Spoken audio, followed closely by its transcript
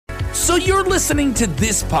So you're listening to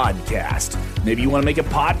this podcast. Maybe you want to make a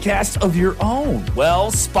podcast of your own.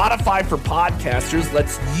 Well, Spotify for Podcasters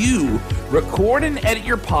lets you record and edit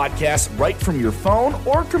your podcast right from your phone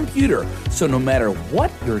or computer. So no matter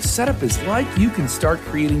what your setup is like, you can start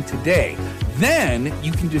creating today. Then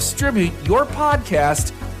you can distribute your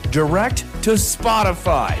podcast direct to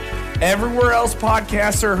Spotify. Everywhere else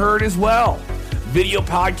podcasts are heard as well. Video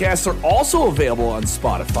podcasts are also available on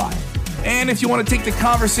Spotify. And if you want to take the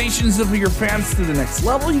conversations of your fans to the next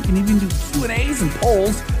level, you can even do Q&As and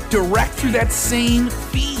polls direct through that same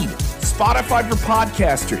feed. Spotify for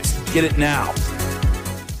Podcasters. Get it now.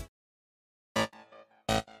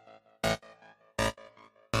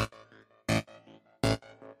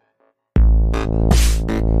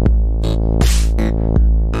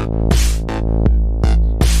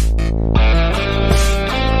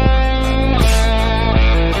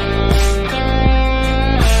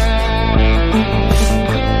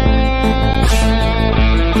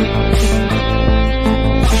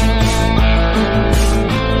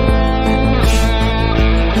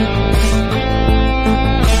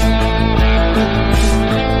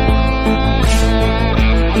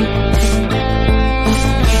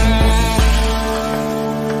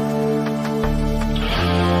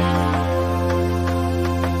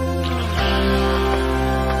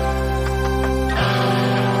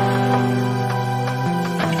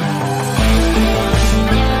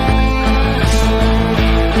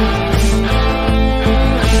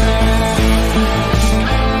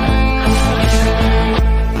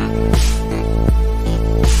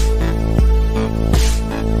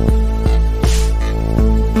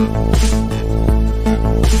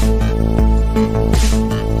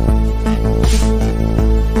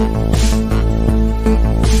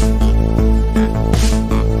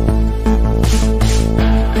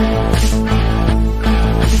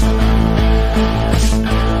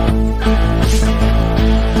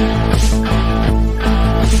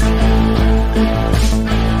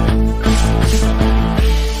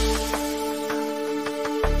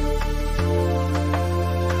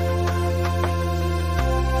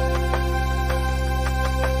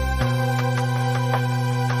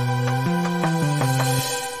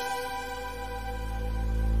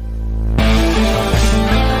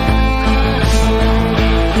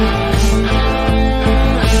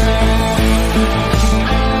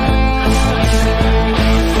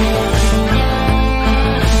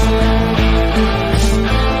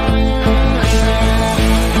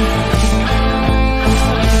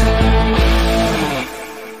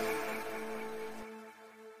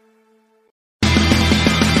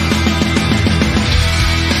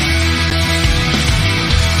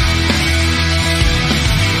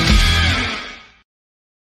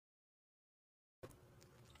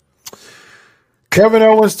 Kevin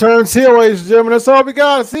Owens turns heel, ladies and gentlemen. That's all we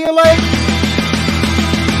got. See you later.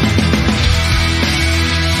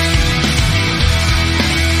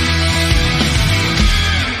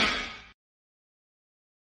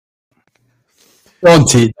 Don't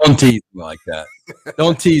tease me like that.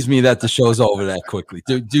 Don't tease me that the show's over that quickly.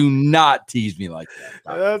 Do not tease me like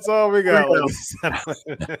that. That's all we got.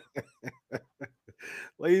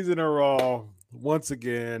 Ladies in a Raw, once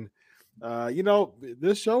again.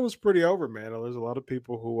 This show was pretty over, man. There's a lot of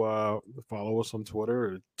people who follow us on Twitter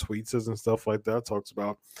or tweets us and stuff like that. Talks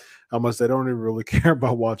about how much they don't even really care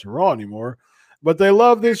about watching Raw anymore, but they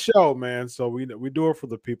love this show, man. So we do it for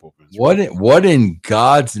the people. Vince. What in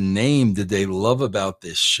God's name did they love about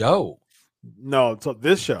this show? No, it's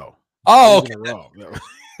this show. Oh, okay.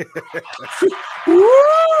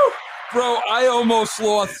 Bro, I almost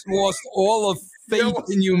lost all of faith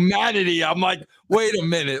in humanity. I'm like, wait a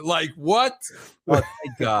minute, like what? Oh,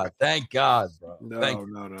 thank God, bro.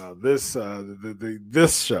 No. This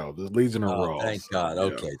show, the Legion of Raw. Thank God.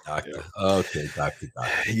 Okay, yeah. Doctor. Yeah. Okay, doctor.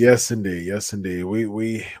 Yes, indeed.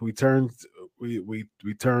 We turned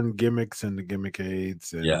gimmicks into gimmick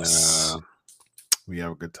aids, and yes, we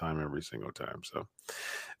have a good time every single time. So,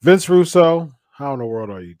 Vince Russo, how in the world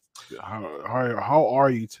are you? How are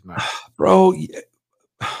you tonight, bro?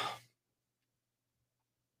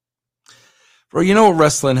 Bro, you know what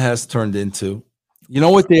wrestling has turned into? You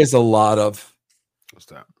know what there's a lot of? What's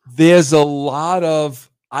that? There's a lot of,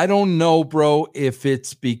 I don't know, bro, if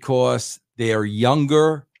it's because they're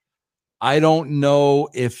younger. I don't know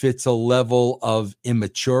if it's a level of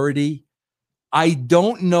immaturity. I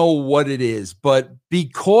don't know what it is, but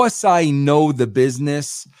because I know the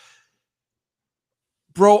business,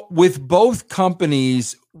 bro, with both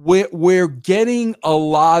companies, we're getting a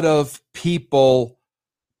lot of people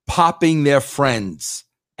popping their friends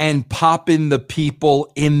and popping the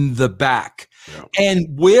people in the back. Yeah. And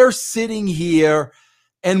we're sitting here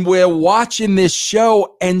and we're watching this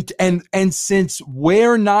show, and since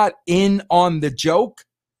we're not in on the joke,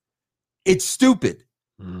 it's stupid.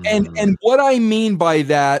 And what I mean by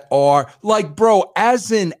that are, like, bro,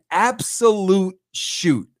 as an absolute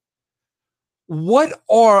shoot, what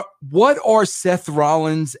are Seth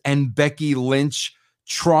Rollins and Becky Lynch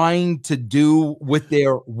trying to do with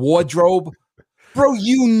their wardrobe? Bro,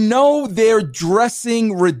 you know they're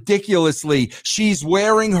dressing ridiculously. She's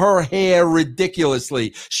wearing her hair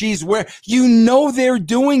ridiculously. You know they're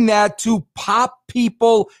doing that to pop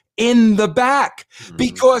people in the back,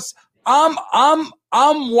 because I'm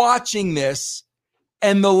watching this,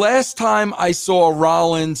 and the last time I saw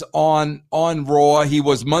Rollins on Raw, he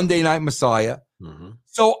was Monday Night Messiah.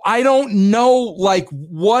 So I don't know, like,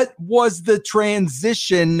 what was the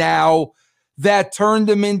transition now that turned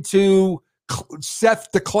him into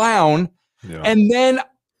Seth the Clown, and then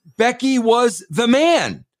Becky was the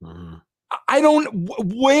man.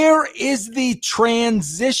 Where is the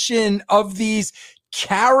transition of these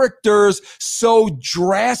characters so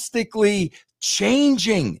drastically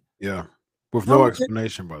changing? Yeah. With no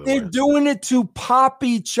explanation, by the way. They're doing it to pop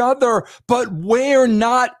each other, but we're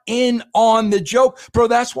not in on the joke. Bro,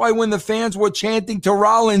 that's why when the fans were chanting to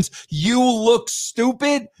Rollins, "You look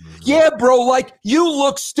stupid." Yeah, bro, like, you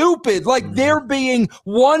look stupid. Like, they're being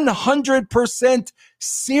 100%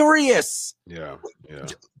 serious. Yeah.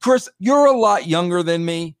 Chris, you're a lot younger than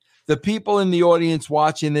me. The people in the audience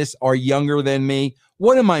watching this are younger than me.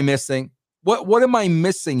 What am I missing? What am I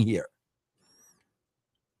missing here?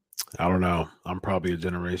 I don't know. I'm probably a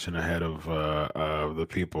generation ahead of the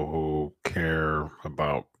people who care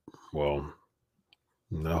about, well,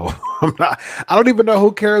 no, I'm not. I don't even know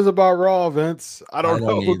who cares about Raw, Vince. I don't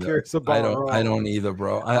know who cares about Raw. I don't either,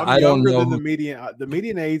 bro. I don't know. Than the median. The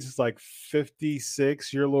median age is like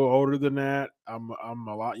 56. You're a little older than that. I'm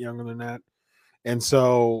a lot younger than that. And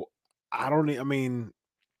so I mean,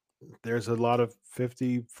 there's a lot of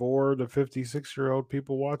 54 to 56-year-old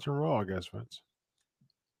people watching Raw, I guess, Vince.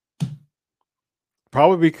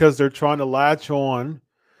 Probably because they're trying to latch on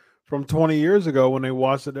from 20 years ago when they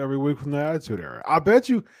watched it every week from the Attitude Era. I bet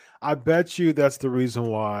you that's the reason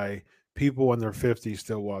why people in their 50s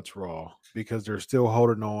still watch Raw, because they're still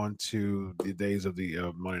holding on to the days of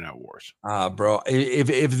the Monday Night Wars. Bro,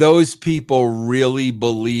 if those people really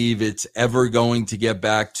believe it's ever going to get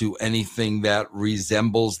back to anything that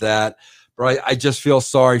resembles that, bro, I just feel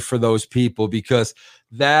sorry for those people, because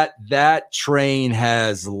that train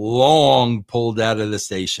has long pulled out of the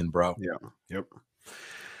station, bro. Yeah. Yep.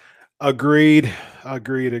 Agreed.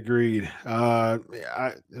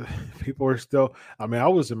 People are still. I mean, I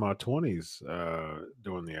was in my 20s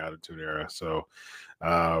doing the Attitude Era, so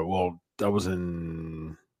I was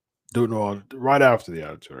right after the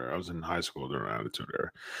Attitude Era. I was in high school during the Attitude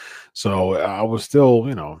Era, so I was still,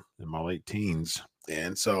 in my late teens,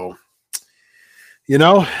 and so.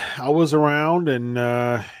 I was around, and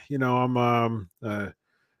I'm a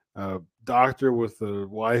doctor with a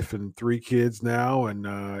wife and 3 kids now, and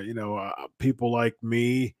people like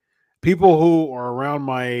me, people who are around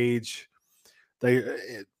my age, they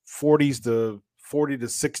 40 to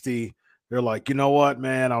 60, they're like, you know what,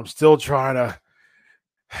 man, I'm still trying to.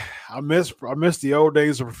 I miss the old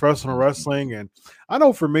days of professional wrestling, and I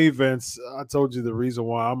know for me, Vince, I told you the reason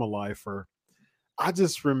why I'm a lifer. I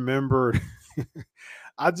just remembered.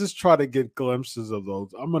 I just try to get glimpses of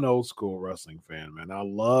those. I'm an old school wrestling fan, man. I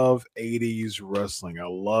love 80s wrestling. I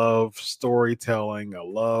love storytelling. I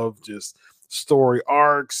love just story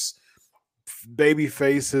arcs, baby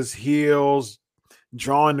faces, heels,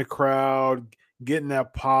 drawing the crowd, getting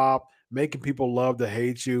that pop, making people love to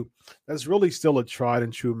hate you. That's really still a tried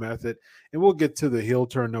and true method. And we'll get to the heel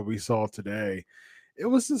turn that we saw today. It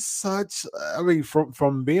was just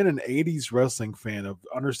from being an 80s wrestling fan, of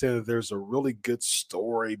understanding that there's a really good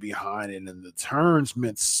story behind it, and the turns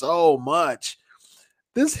meant so much.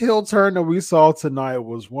 This heel turn that we saw tonight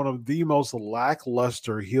was one of the most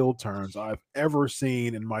lackluster heel turns I've ever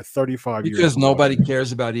seen in my 35 years. Because nobody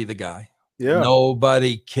cares about either guy. Yeah.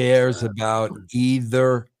 Nobody cares about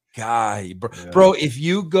either guy. Bro, if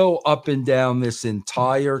you go up and down this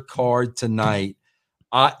entire card tonight,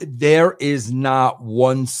 there is not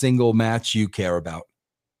one single match you care about.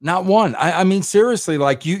 Not one. I mean, seriously,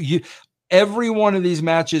 like you every one of these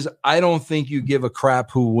matches, I don't think you give a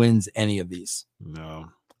crap who wins any of these. No,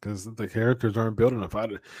 because the characters aren't built enough.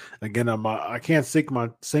 I can't sink my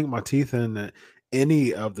teeth in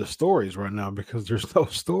any of the stories right now, because there's no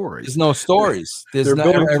stories. There's no stories. They're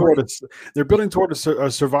building toward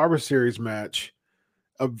a Survivor Series match,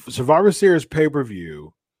 a Survivor Series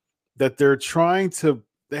pay-per-view, that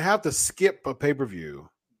they have to skip a pay-per-view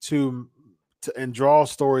to and draw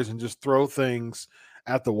stories and just throw things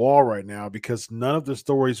at the wall right now because none of the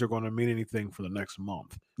stories are going to mean anything for the next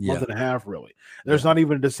month and a half, really. There's not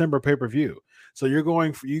even a December pay-per-view. So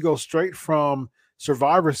you go straight from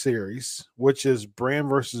Survivor Series, which is brand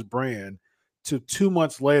versus brand, to 2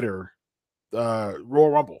 months later, Royal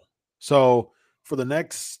Rumble. So for the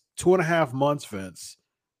next 2.5 months, Vince,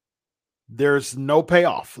 there's no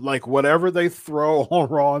payoff. Like whatever they throw on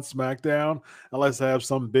Raw and SmackDown, unless they have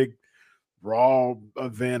some big Raw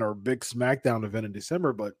event or big SmackDown event in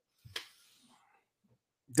December, but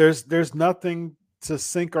there's nothing to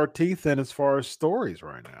sink our teeth in as far as stories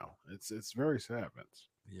right now. It's very sad, Vince.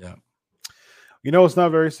 Yeah. You know, it's not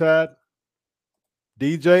very sad.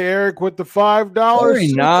 DJ Eric with the $5.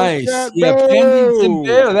 Very nice. Chat. Yeah, penguins and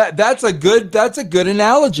bear. That's a good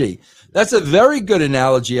analogy. That's a very good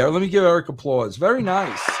analogy. Let me give Eric applause. Very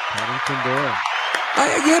nice. Paddington Bear.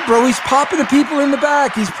 Yeah, bro. He's popping the people in the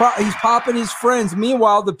back. He's popping his friends.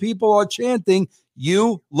 Meanwhile, the people are chanting,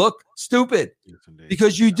 "You look stupid,"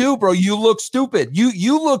 because you do, bro. You look stupid.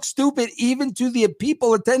 You look stupid even to the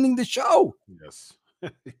people attending the show. Yes,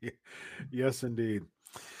 yes, indeed.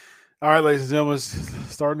 All right, ladies and gentlemen,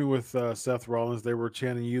 starting with Seth Rollins, they were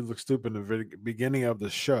chanting "You look stupid" in the beginning of the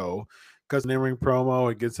show because in the ring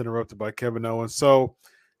promo it gets interrupted by Kevin Owens. So,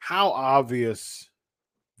 how obvious,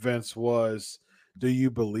 Vince, was? Do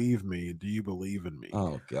you believe me? Do you believe in me?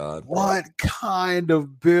 Oh, God. What kind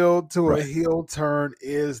of build to a heel turn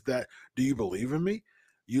is that? Do you believe in me?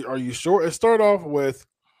 Are you sure? It started off with,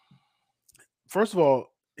 first of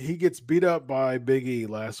all, he gets beat up by Big E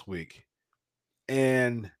last week.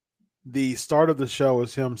 And the start of the show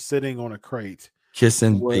is him sitting on a crate.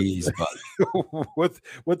 Kissing Big E's butt.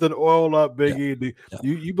 with an oiled up Big E.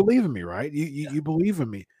 You believe in me, right? You believe in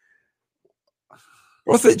me.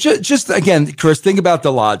 Well, just again, Chris, think about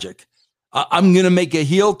the logic. I'm going to make a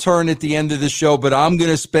heel turn at the end of the show, but I'm going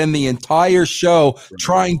to spend the entire show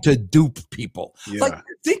trying to dupe people. Yeah. Like,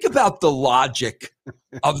 think about the logic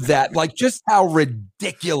of that. Like, just how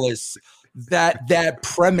ridiculous that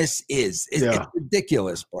premise is. It's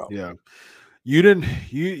ridiculous, bro. Yeah. You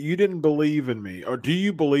didn't believe in me, or do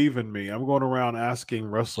you believe in me? I'm going around asking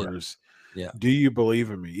wrestlers, do you believe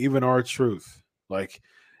in me? Even R-Truth, like.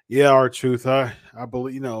 Yeah, R-Truth. I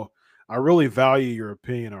believe, I really value your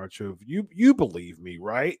opinion, R-Truth. You believe me,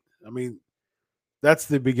 right? I mean, that's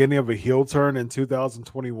the beginning of a heel turn in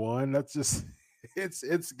 2021. That's just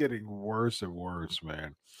it's getting worse and worse,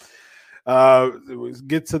 man.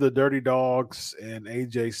 Get to the Dirty Dogs and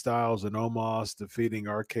AJ Styles and Omos defeating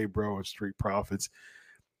RK Bro and Street Profits.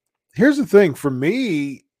 Here's the thing, for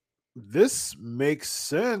me, this makes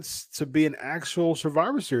sense to be an actual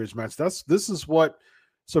Survivor Series match. This is what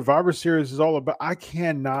Survivor Series is all about. I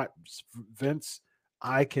cannot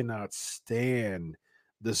stand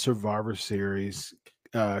the Survivor Series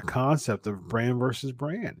concept of brand versus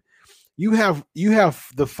brand. You have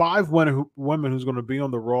the 5 women who's going to be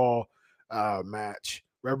on the Raw match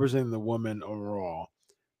representing the women on Raw.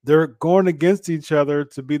 They're going against each other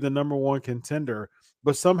to be the number 1 contender,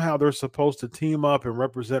 but somehow they're supposed to team up and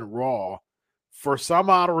represent Raw for some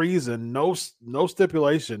odd reason. No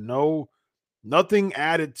stipulation, nothing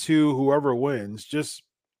added to whoever wins. Just,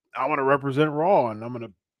 I want to represent Raw, and I'm going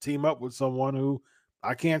to team up with someone who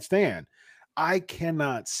I can't stand. I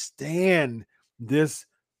cannot stand this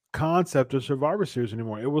concept of Survivor Series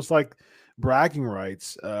anymore. It was like bragging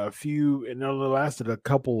rights. It lasted a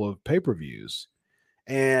couple of pay-per-views,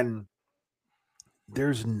 and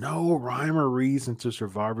there's no rhyme or reason to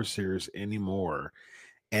Survivor Series anymore.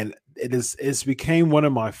 And it's became one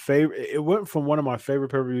of my favorite. It went from one of my favorite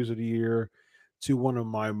pay-per-views of the year to one of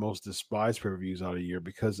my most despised pay-per-views out of the year,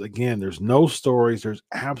 because again, there's no stories. There's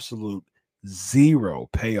absolute zero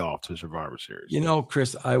payoff to Survivor Series.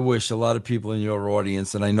 Chris, I wish a lot of people in your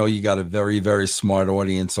audience, and I know you got a very, very smart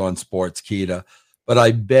audience on Sportskeeda, but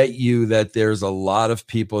I bet you that there's a lot of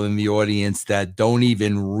people in the audience that don't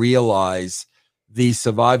even realize the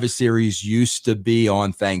Survivor Series used to be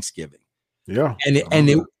on Thanksgiving. Yeah.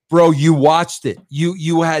 Bro, you watched it.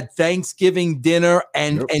 You had Thanksgiving dinner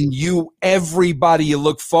and everybody, you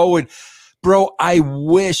look forward. Bro, I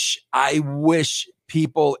wish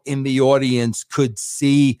people in the audience could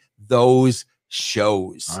see those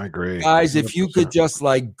shows. I agree. Guys, 100%. If you could just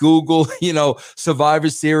like Google, Survivor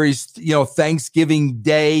Series, Thanksgiving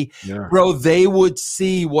Day, bro, they would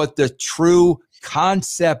see what the true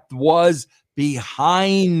concept was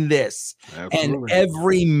behind this. Absolutely. And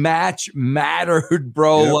every match mattered,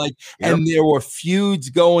 bro. And there were feuds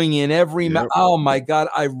going in every match. Oh my God.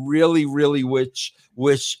 I really, really wish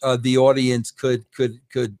the audience could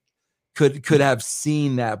have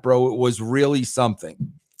seen that, bro. It was really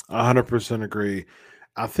something. 100% agree.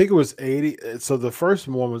 I think it was 80. So the first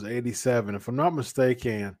one was 87. If I'm not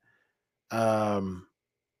mistaken, um,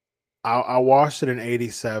 I watched it in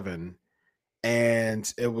 87,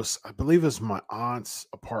 and it was, I believe it was my aunt's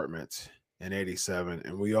apartment in 87,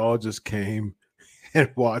 and we all just came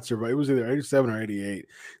and watched it. But it was either 87 or 88.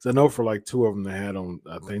 So I know for like two of them they had on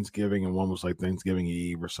Thanksgiving, and one was like Thanksgiving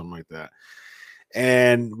Eve or something like that.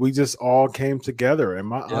 And we just all came together. And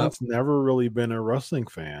my aunt's never really been a wrestling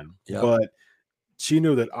fan, but she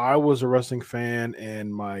knew that I was a wrestling fan,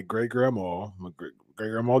 and my great grandma, great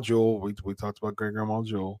grandma Jewel, we talked about great grandma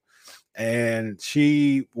Jewel, and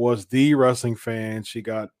she was the wrestling fan. She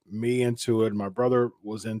got me into it. My brother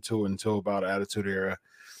was into it until about Attitude Era.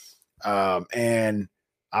 And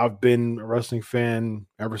I've been a wrestling fan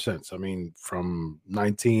ever since. I mean, from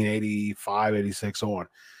 1985, 86 on.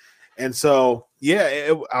 And so,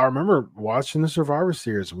 yeah, I remember watching the Survivor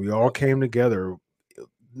Series. We all came together.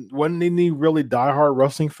 Wasn't any really diehard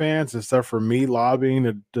wrestling fans, except for me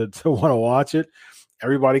lobbying to want to watch it.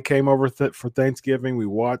 Everybody came over for Thanksgiving. We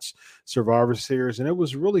watched Survivor Series, and it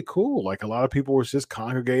was really cool. Like a lot of people was just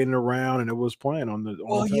congregating around, and it was playing on the.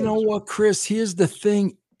 Well, you know what, Chris? Here's the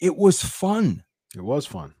thing: it was fun. It was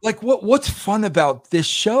fun. Like what's fun about this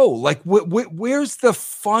show? Like where's the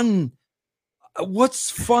fun? What's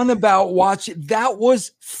fun about watching? That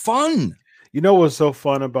was fun. You know what's so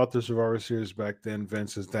fun about the Survivor Series back then,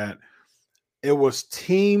 Vince, is that it was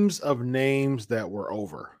teams of names that were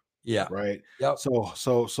over. Yeah. Right. Yep.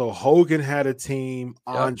 So Hogan had a team.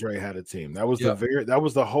 Andre had a team. That was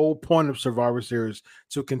the whole point of Survivor Series,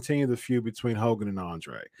 to continue the feud between Hogan and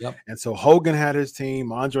Andre. Yep. And so Hogan had his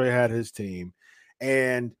team. Andre had his team,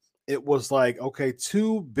 and it was like, okay,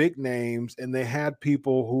 two big names, and they had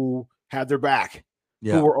people who had their back.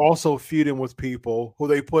 Who were also feuding with people who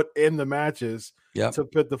they put in the matches to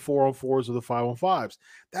put the 4-on-4s or the 5-on-5s.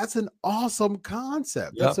 That's an awesome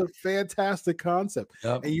concept. That's a fantastic concept.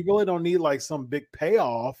 And you really don't need like some big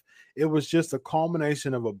payoff. It was just a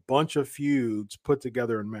culmination of a bunch of feuds put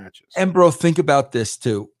together in matches. And bro, think about this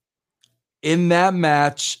too. In that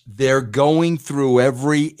match, they're going through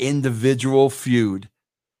every individual feud.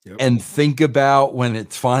 And think about when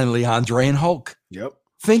it's finally Andre and Hulk.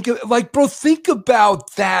 Think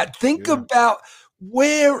about that. Think about,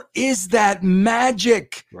 where is that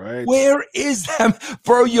magic? Right. Where is that?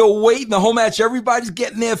 Bro, you're waiting the whole match. Everybody's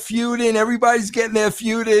getting their feud in.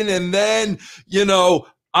 And then,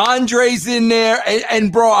 Andre's in there. And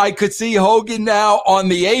bro, I could see Hogan now on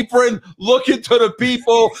the apron, looking to the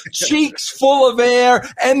people, cheeks full of air,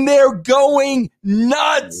 and they're going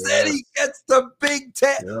nuts. And he gets the big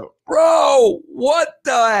 10. Bro, what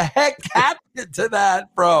the heck happened to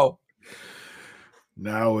that, bro?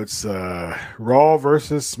 Now it's Raw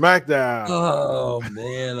versus SmackDown. Oh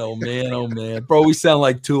man, bro, we sound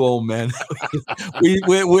like two old men.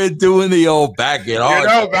 we're doing the old back in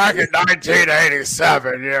back in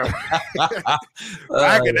 1987,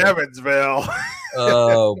 back in Evansville.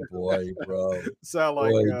 Oh boy, bro, sound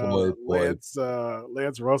like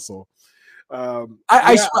Lance Russell.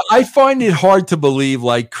 I find it hard to believe,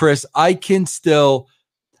 like, Chris, I could still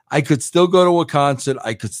go to a concert,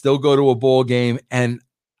 I could still go to a ball game, and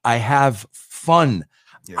I have fun.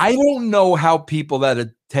 I don't know how people that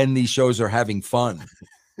attend these shows are having fun.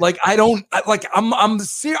 Like, I'm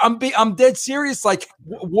dead serious. Like,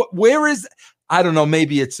 where is? I don't know.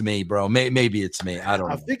 Maybe it's me, bro. Maybe it's me. I don't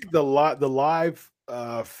know. I think the live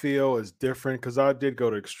feel is different, because I did go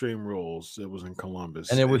to Extreme Rules. It was in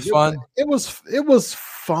Columbus, and it was fun. It was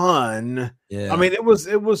fun. Yeah. I mean, it was.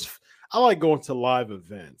 I like going to live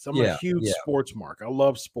events. I'm a huge sports mark. I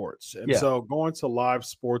love sports, and so going to live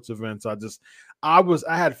sports events, I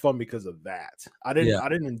had fun because of that. I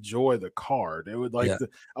didn't enjoy the card. It would like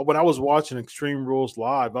when I was watching Extreme Rules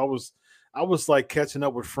live, I was like catching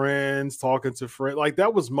up with friends, talking to friends. Like,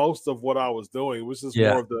 that was most of what I was doing. It was just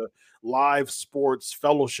more of the live sports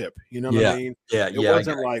fellowship. You know what I mean? It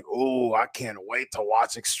wasn't like, oh, I can't wait to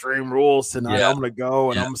watch Extreme Rules tonight. I'm going to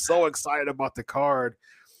go, and I'm so excited about the card.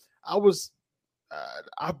 I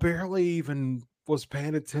barely even was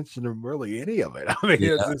paying attention to really any of it. I mean,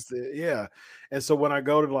 it's just, And so when I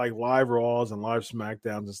go to like live Raws and live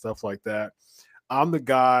SmackDowns and stuff like that, I'm the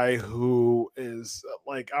guy who is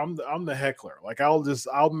like, I'm the heckler. Like,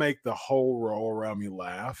 I'll make the whole row around me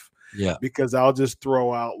laugh. Because I'll just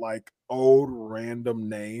throw out like old random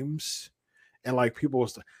names, and like people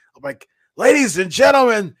will like ladies and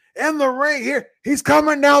gentlemen, in the ring here, he's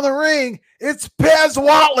coming down the ring. It's Pez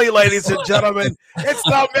Watley, ladies and gentlemen. It's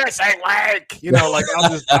the missing link. You know, like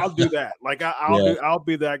I'll do that. Like I'll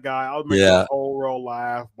be that guy. I'll make the whole row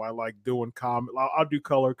laugh by like doing comment. I'll do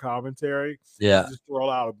color commentary. Yeah, just throw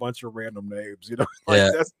out a bunch of random names. You know,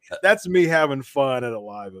 like that's me having fun at a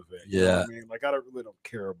live event. You know what I mean, like I really don't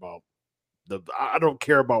care about. I don't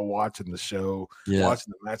care about watching the show,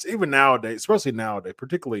 watching the match. Even nowadays, especially nowadays,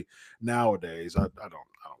 particularly nowadays, I don't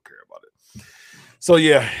care about it. So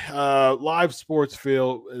live sports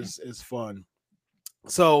feel is fun.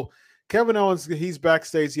 So Kevin Owens, he's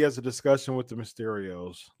backstage. He has a discussion with the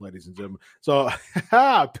Mysterios, ladies and gentlemen. So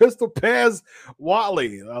Pistol Pez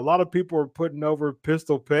Watley. A lot of people are putting over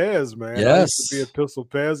Pistol Pez, man. Yes, I used to be a Pistol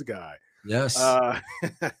Pez guy. Yes.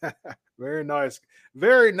 Very nice.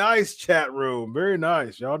 Very nice chat room. Very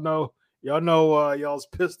nice. Y'all know y'all's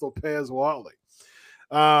Pistol Pez Watley.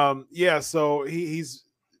 So he's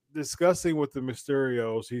discussing with the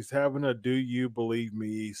Mysterios. He's having a Do You Believe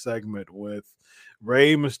Me segment with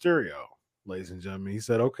Rey Mysterio, ladies and gentlemen. He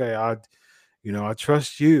said, okay, I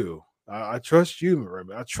trust you. I trust you, Rey.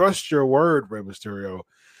 I trust your word, Rey Mysterio.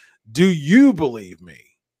 Do you believe me?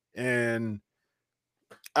 And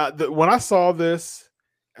when I saw this,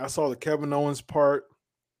 I saw the Kevin Owens part,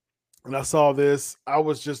 and I saw this, I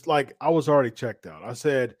was just like, I was already checked out. I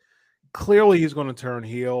said, clearly he's going to turn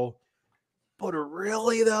heel, but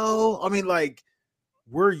really though, I mean, like,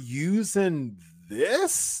 we're using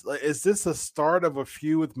this? Like, is this a start of a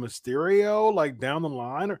feud with Mysterio, like down the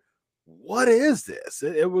line, or what is this?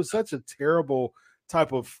 It was such a terrible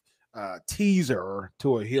type of teaser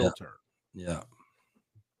to a heel turn. Yeah.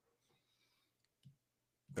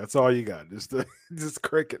 That's all you got. Just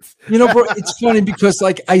crickets. You know, bro, it's funny because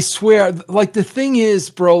like I swear, like the thing is,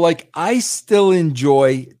 bro, like I still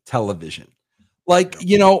enjoy television. Like,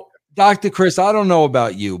 you know, Dr. Chris, I don't know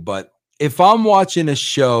about you, but if I'm watching a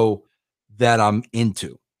show that I'm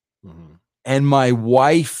into and my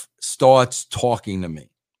wife starts talking to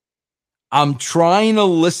me, I'm trying to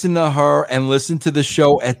listen to her and listen to the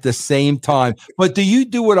show at the same time. But do you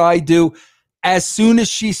do what I do? As soon as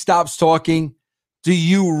she stops talking, do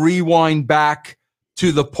you rewind back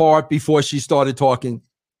to the part before she started talking?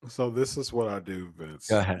 So this is what I do, Vince.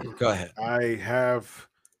 Go ahead. I have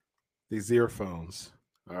these earphones,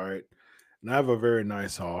 all right? And I have a very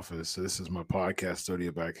nice office. So this is my podcast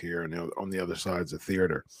studio back here, and on the other side is a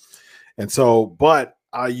theater. And so, but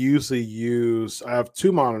I usually I have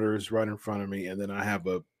two monitors right in front of me, and then I have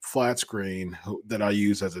a flat screen that I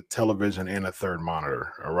use as a television and a third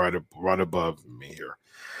monitor right above me here.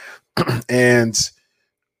 And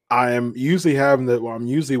I am usually I'm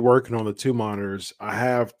usually working on the two monitors. I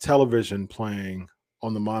have television playing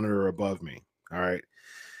on the monitor above me. All right.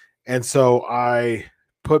 And so I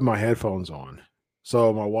put my headphones on.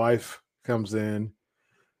 So my wife comes in,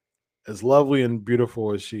 as lovely and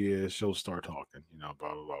beautiful as she is, she'll start talking, you know,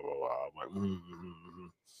 blah, blah, blah, blah, blah. I'm like,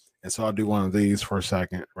 And so I'll do one of these for a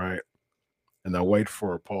second, right? And I'll wait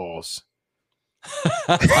for a pause.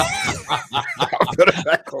 I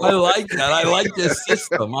like that. I like this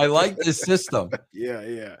system.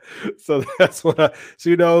 Yeah. So that's what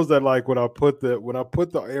she knows that, like, when I put the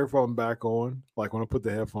earphone back on, like when I put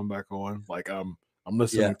the headphone back on, like I'm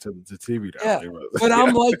listening to the TV now. Yeah. But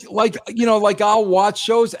I'm like, you know, like I'll watch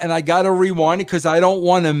shows and I gotta rewind it because I don't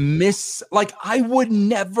want to miss. Like I would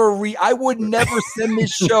never send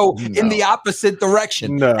this show in the opposite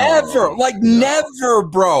direction. Ever. Like never,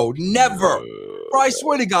 bro. Never. Bro, I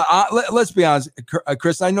swear to God, let's be honest,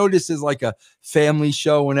 Chris, I know this is like a family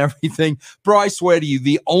show and everything. Bro, I swear to you,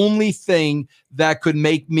 the only thing that could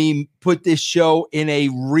make me put this show in a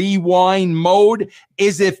rewind mode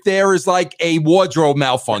is if there is like a wardrobe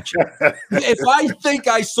malfunction. If I think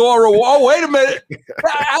I saw wait a minute.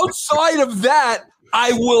 Outside of that,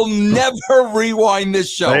 I will never rewind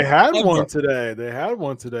this show. They had one today.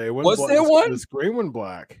 Was there one? The screen went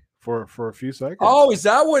black for a few seconds. Oh, is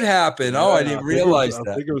that what happened? Yeah, I didn't realize that.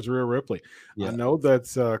 I think it was Rhea Ripley. Yeah. I know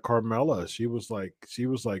that's Carmella. She was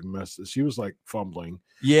like fumbling.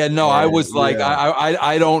 Yeah, no, I was like,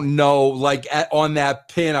 I don't know. Like on that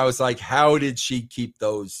pin, I was like, how did she keep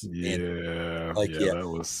those in? Like, that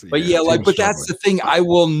was. But that's the thing. I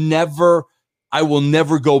will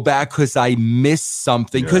never go back because I missed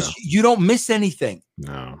something. Because you don't miss anything.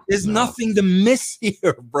 There's nothing to miss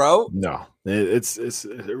here, bro. No, it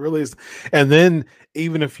really is. And then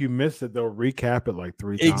even if you miss it, they'll recap it like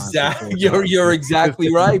 3 times. Exactly. You're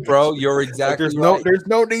exactly right, bro. You're exactly right. There's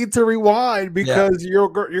no need to rewind because you're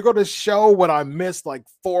going to show what I missed like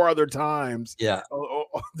 4 other times. Yeah.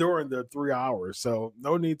 During the 3 hours. So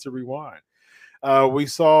no need to rewind. We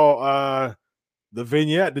saw the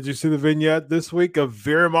vignette. Did you see the vignette this week of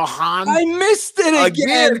Veer Mahan? I missed it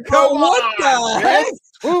again. Bro, what the heck?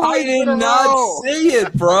 I did not see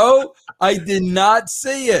it, bro. I did not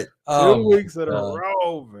see it. 2 weeks in a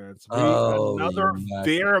row, Vince. Another man.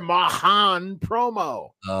 Veer Mahan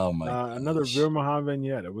promo. Oh my another Veer Mahan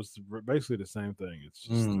vignette. It was basically the same thing. It's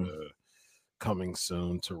just coming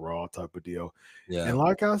soon to Raw type of deal. Yeah. And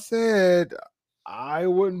like I said, I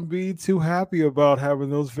wouldn't be too happy about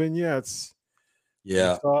having those vignettes.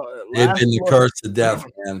 Yeah. They've been the curse of death,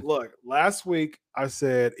 man. Look, last week I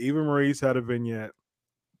said Eva Marie's had a vignette.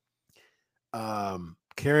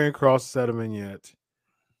 Karrion Kross had a vignette.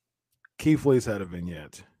 Keith Lee's had a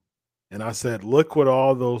vignette. And I said, look what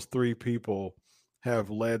all those three people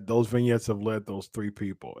have led. Those vignettes have led those three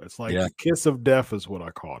people. It's like the kiss of death is what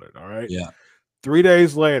I called it. All right. Yeah. 3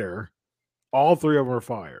 days later, all three of them are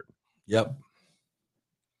fired. Yep.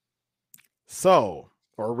 So,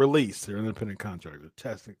 or released. They're independent contractors.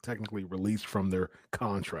 Technically released from their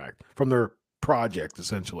contract, from their project,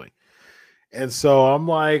 essentially. And so I'm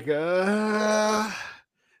like,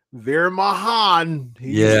 Veer Mahan.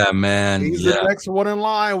 Man. He's the next one in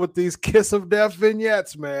line with these kiss of death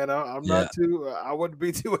vignettes, man. I'm not too, I wouldn't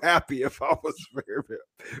be too happy if I was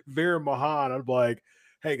Veer Mahan. I'd be like,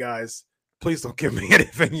 hey guys, please don't give me any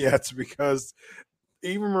vignettes because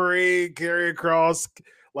Eva Marie, Karrion Kross,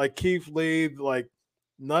 like Keith Lee, like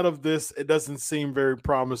none of this, it doesn't seem very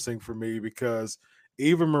promising for me because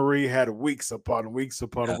Eva Marie had weeks upon weeks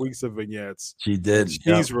upon weeks of vignettes. She did.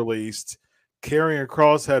 She's released. Karrion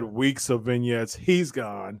Kross had weeks of vignettes. He's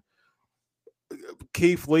gone.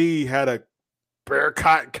 Keith Lee had a bear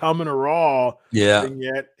cut coming to Raw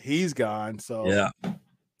vignette. He's gone. So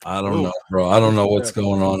I don't know, bro. I don't know what's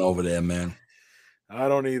going on over there, man. I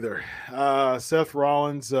don't either. Seth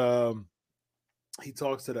Rollins, he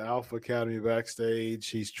talks to the Alpha Academy backstage.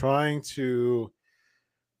 He's trying to.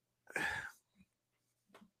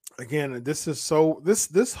 Again, this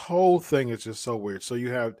whole thing is just so weird. So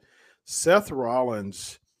you have Seth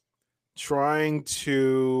Rollins trying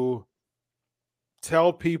to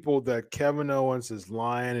tell people that Kevin Owens is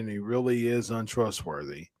lying and he really is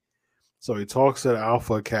untrustworthy. So he talks to the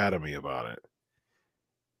Alpha Academy about it.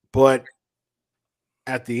 But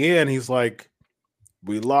at the end, he's like,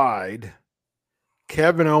 we lied.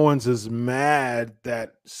 Kevin Owens is mad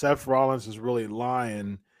that Seth Rollins is really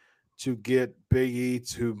lying to get Big E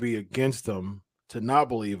to be against him, to not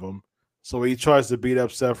believe him. So he tries to beat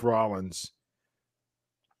up Seth Rollins.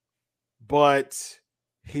 But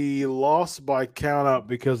he lost by count out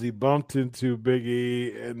because he bumped into Big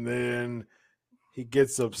E and then he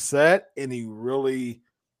gets upset and he really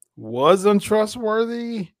was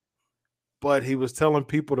untrustworthy, but he was telling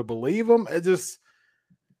people to believe him. It just,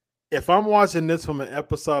 if I'm watching this from an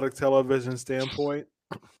episodic television standpoint,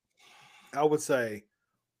 I would say,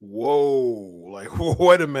 whoa, like,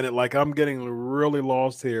 wait a minute, like I'm getting really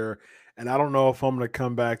lost here. And I don't know if I'm going to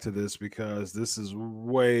come back to this because this is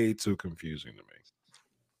way too confusing to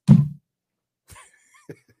me.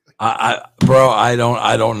 Bro, I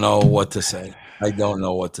don't know what to say. I don't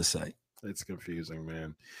know what to say. It's confusing,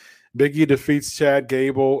 man. Big E defeats Chad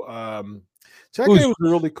Gable. Chad Gable was a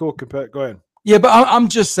really cool competitor. Go ahead. Yeah, but I'm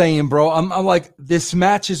just saying, bro. I'm like, this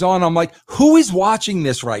match is on. I'm like, who is watching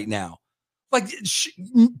this right now? Like,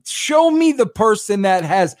 show me the person that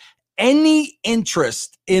has any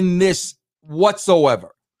interest in this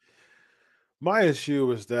whatsoever. My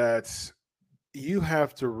issue is that you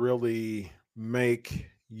have to really make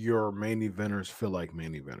your main eventers feel like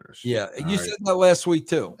main eventers. Yeah, you said that last week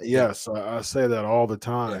too. Yes, I say that all the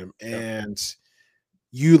time. Yeah. And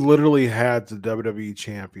you literally had the WWE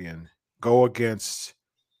champion go against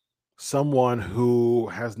someone who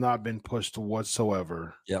has not been pushed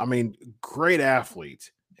whatsoever. Yep. I mean, great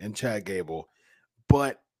athlete in Chad Gable,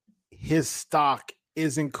 but his stock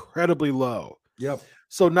is incredibly low. Yep.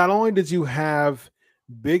 So not only did you have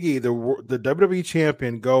Big E, the WWE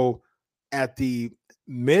champion, go at the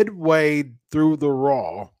midway through the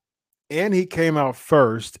Raw, and he came out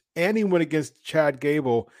first, and he went against Chad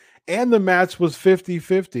Gable, and the match was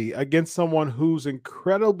 50-50 against someone who's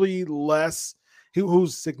incredibly less,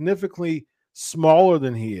 who's significantly smaller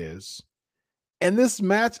than he is. And this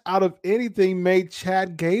match, out of anything, made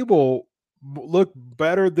Chad Gable look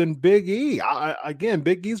better than Big E. Again,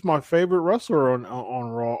 Big E's my favorite wrestler on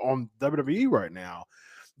Raw, on WWE right now.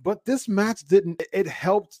 But this match didn't. It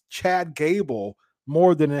helped Chad Gable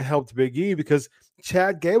more than it helped Big E because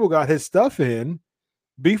Chad Gable got his stuff in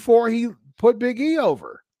before he put Big E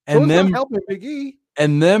over. So and then helping Big E.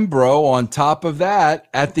 And then, bro, on top of that,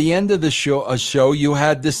 at the end of the show, you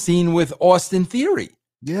had the scene with Austin Theory.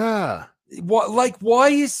 Yeah. Why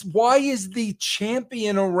is the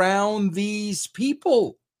champion around these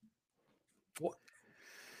people?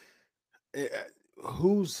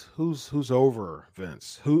 Who's over,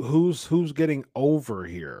 Vince? Who's getting over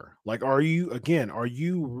here? Like, are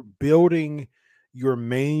you building your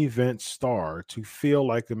main event star to feel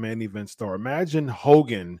like a main event star? Imagine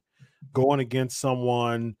Hogan going against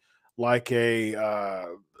someone like a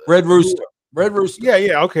Red Rooster. Red Rooster.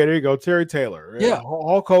 Yeah. Okay, there you go. Terry Taylor. Yeah.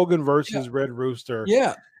 Hulk Hogan versus Red Rooster.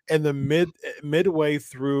 Yeah. And the midway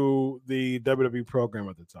through the WWE program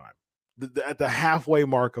at the time. At the halfway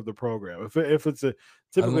mark of the program. If it's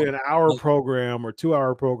typically an hour program or 2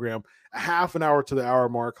 hour program, a half an hour to the hour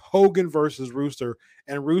mark, Hogan versus Rooster,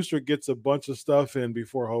 and Rooster gets a bunch of stuff in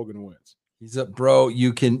before Hogan wins. He's up, bro.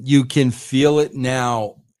 You can feel it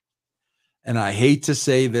now. And I hate to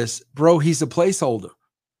say this, bro, he's a placeholder.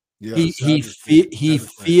 Yeah, he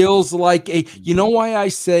feels like you know why I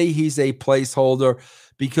say he's a placeholder?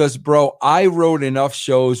 Because, bro, I wrote enough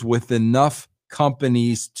shows with enough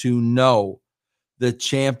companies to know the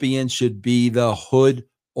champion should be the hood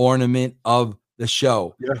ornament of the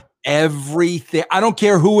show. Yeah. Everything, I don't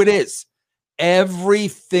care who it is,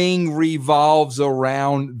 everything revolves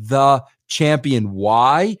around the champion.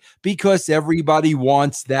 Why? Because everybody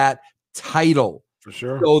wants that title. For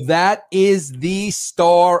sure. So that is the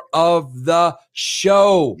star of the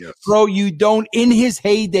show. Yes. Bro, you don't, in his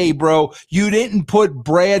heyday, bro, you didn't put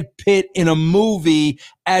Brad Pitt in a movie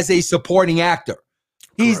as a supporting actor.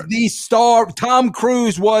 He's Correct. the star. Tom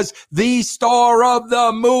Cruise was the star of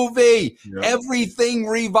the movie. Yep. Everything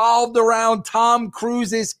revolved around Tom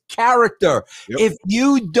Cruise's character. Yep. If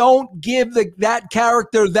you don't give that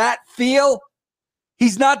character that feel,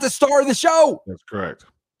 he's not the star of the show. That's correct.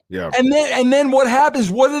 Yeah. And then what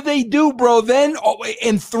happens? What do they do, bro? Then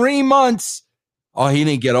in 3 months, he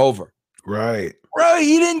didn't get over. Right. Bro,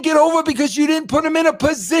 he didn't get over because you didn't put him in a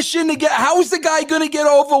position to get. How is the guy going to get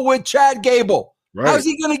over with Chad Gable? Right. How's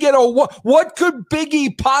he going to get over? What could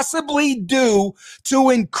Biggie possibly do to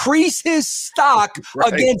increase his stock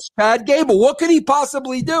against Chad Gable? What could he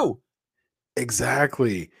possibly do?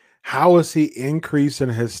 Exactly. How is he increasing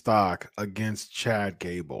his stock against Chad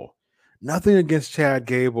Gable? Nothing against Chad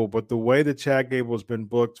Gable, but the way that Chad Gable has been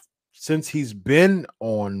booked since he's been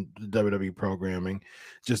on the WWE programming,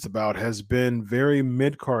 just about has been very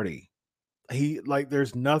mid-cardy.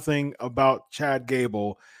 There's nothing about Chad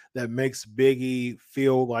Gable that makes Biggie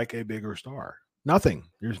feel like a bigger star. Nothing.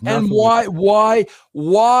 There's nothing. And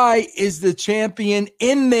why is the champion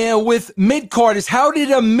in there with mid-carders? How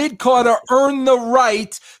did a mid-carder earn the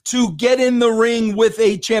right to get in the ring with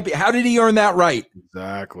a champion? How did he earn that right?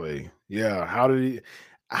 Exactly. Yeah. How did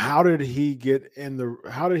he get to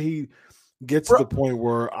the point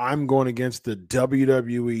where I'm going against the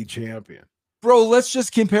WWE champion? Bro, let's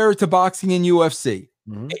just compare it to boxing and UFC.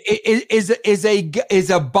 Mm-hmm. Is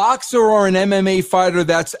a boxer or an MMA fighter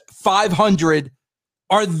that's 500,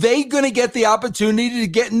 are they going to get the opportunity to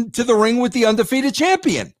get into the ring with the undefeated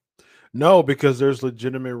champion? No, because there's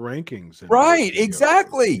legitimate rankings. Right,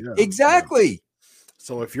 exactly. Yeah, exactly. Yeah.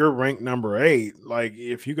 So if you're ranked number 8, like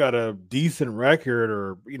if you got a decent record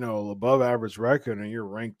or, above average record and you're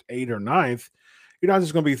ranked 8 or 9th, you're not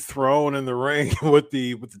just going to be thrown in the ring with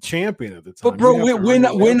the champion at the time. But bro, we're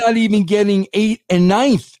not even getting 8th and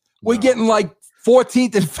 9th. We're getting like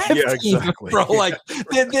 14th and 15th, yeah, exactly. Bro. Like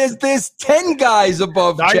there's 10 guys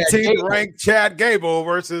above 19th ranked Chad Gable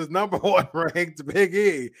versus number 1 ranked Big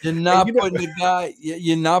E. You're not putting the guy.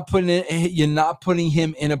 You're not putting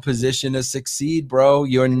him in a position to succeed, bro.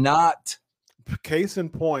 You're not. Case in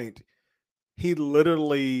point, he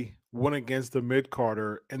literally went against the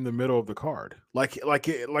mid-carder in the middle of the card. Like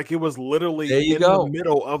it was literally the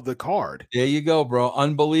middle of the card. There you go, bro.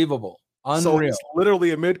 Unbelievable. Unreal. So it's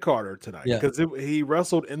literally a mid-carder tonight because he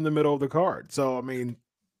wrestled in the middle of the card. So, I mean,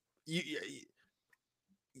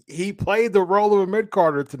 he played the role of a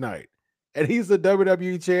mid-carder tonight, and he's the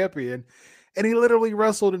WWE champion, and he literally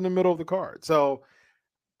wrestled in the middle of the card. So,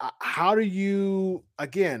 how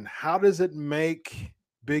does it make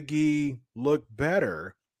Big E look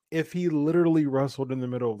better if he literally wrestled in the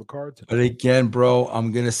middle of the card tonight? But again, bro,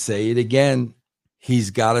 I'm going to say it again.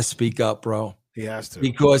 He's got to speak up, bro. He has to.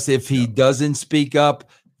 Because if he doesn't speak up,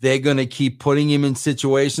 they're going to keep putting him in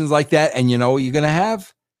situations like that. And you know what you're going to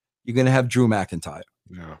have? You're going to have Drew McIntyre.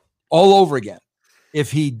 Yeah. All over again. If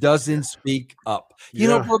he doesn't speak up. You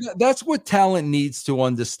know, bro, that's what talent needs to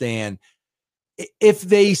understand. If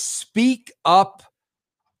they speak up,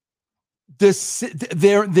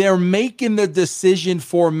 they're making the decision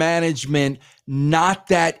for management not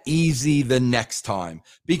that easy the next time,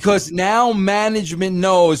 because now management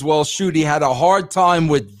knows, well, shoot, he had a hard time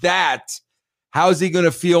with that. How's he going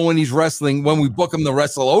to feel when he's wrestling, when we book him to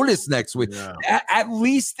wrestle Otis next week? Yeah. At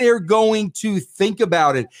least they're going to think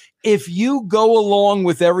about it. If you go along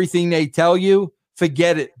with everything they tell you,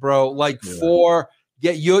 forget it, bro. Like you're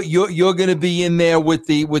going to be in there with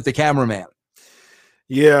the cameraman.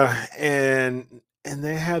 Yeah, and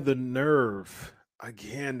they had the nerve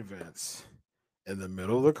again, Vince, in the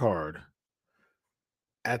middle of the card.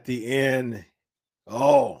 At the end,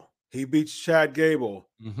 he beats Chad Gable.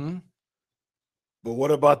 Mm-hmm. But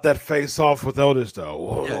what about that face off with Otis, though?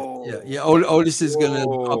 Whoa. Yeah. Otis is going to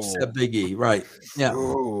upset Big E, right? Yeah.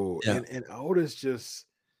 And Otis just,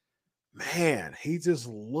 man, he just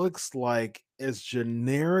looks like as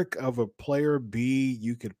generic of a player B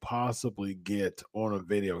you could possibly get on a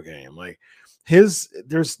video game. Like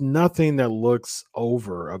there's nothing that looks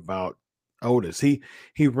over about Otis. He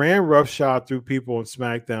ran roughshod through people on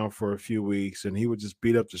SmackDown for a few weeks, and he would just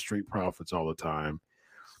beat up the Street Profits all the time.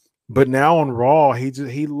 But now on Raw, he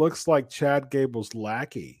looks like Chad Gable's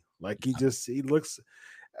lackey. Like he looks.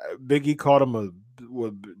 Big E called him a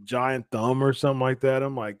giant thumb or something like that.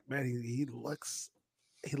 I'm like, man, he looks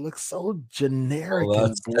so generic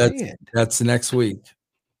and bland. That's next week.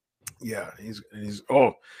 Yeah, he's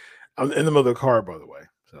I'm in the middle of the card, by the way.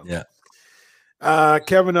 So yeah.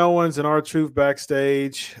 Kevin Owens and R-Truth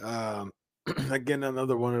backstage. Again,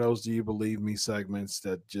 another one of those "Do you believe me" segments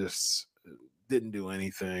that just didn't do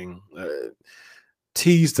anything.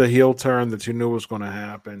 Teased a heel turn that you knew was going to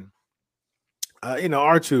happen.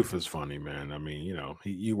 R-Truth is funny, man. I mean,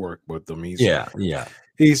 you work with him. He's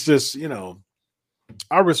just,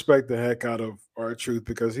 I respect the heck out of R-Truth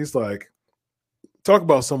because he's like, talk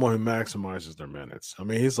about someone who maximizes their minutes. I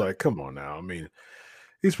mean, he's like, come on now. I mean,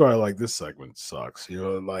 he's probably like, this segment sucks,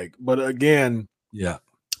 but again,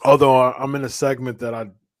 although I'm in a segment that I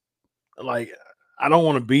don't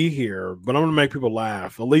want to be here, but I'm going to make people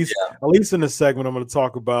laugh. At least in this segment, I'm going to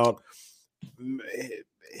talk about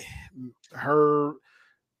her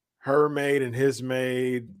maid and his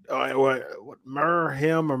maid. What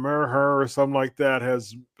him or her or something like that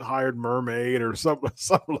has hired mermaid or something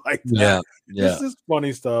like that. Yeah. This is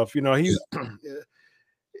funny stuff.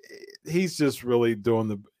 He's just really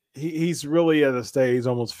doing he's really at a stage,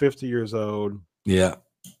 almost 50 years old. Yeah.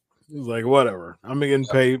 He's like, whatever. I'm getting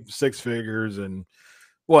paid 6 figures and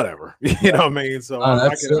whatever. You know what I mean? So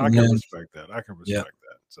I can respect that. I can respect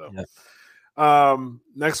that. So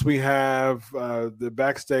next we have the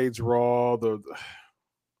backstage Raw.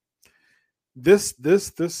 This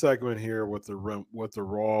segment here with the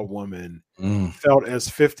Raw woman felt as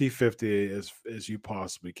 50-50 as you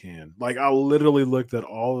possibly can. Like I literally looked at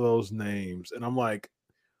all of those names and I'm like,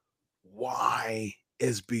 why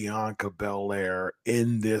is Bianca Belair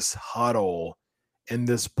in this huddle, in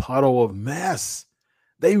this puddle of mess?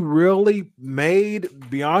 They really made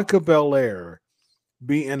Bianca Belair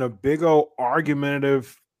be in a big old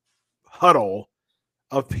argumentative huddle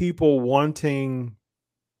of people wanting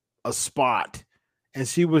a spot. And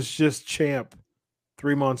she was just champ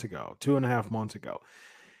 3 months ago, 2.5 months ago.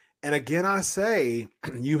 And again, I say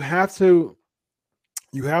you have to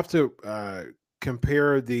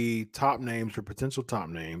compare the top names or potential top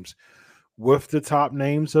names with the top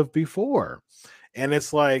names of before. And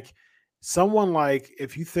it's like someone like,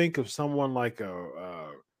 if you think of someone like a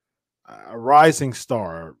rising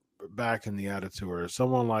star back in the Attitude Era,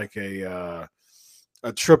 someone like a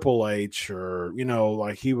Triple H, or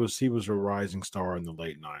like he was a rising star in the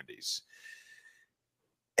late 90s.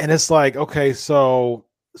 And it's like, okay, so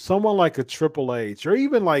someone like a Triple H, or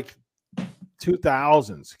even like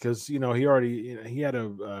 2000s, because he already he had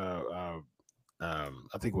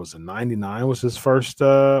I think it was a 99 was his first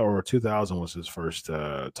or 2000 was his first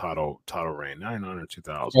title reign. 99 or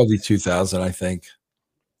 2000, probably 2000, I think.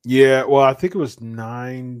 Yeah, well, I think it was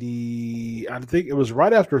 90. I think it was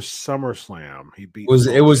right after SummerSlam. He beat.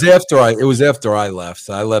 It was after I left.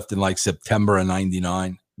 So I left in like September of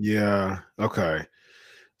 99. Yeah. Okay.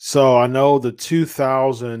 So I know the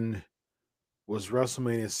 2000 was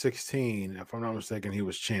WrestleMania 16. If I'm not mistaken, he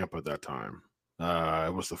was champ at that time.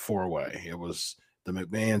 It was the 4-way. It was the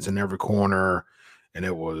McMahons in every corner, and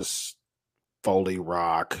it was Foley,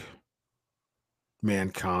 Rock,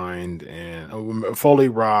 Mankind, and Foley,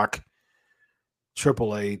 Rock,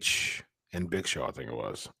 Triple H, and Big Show, I think it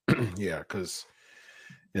was. Yeah, because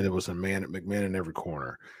there was a McMahon in every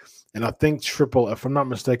corner. And I think if I'm not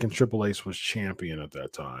mistaken, Triple H was champion at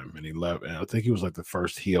that time, and he left. And I think he was like the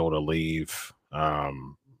first heel to leave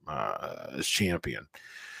as champion.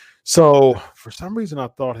 So for some reason, I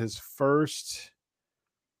thought his first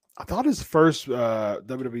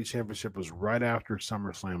WWE championship was right after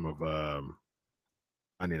SummerSlam of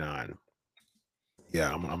 99.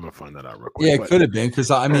 Yeah, I'm gonna find that out real quick. Yeah, it but could have been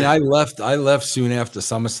because I mean I left soon after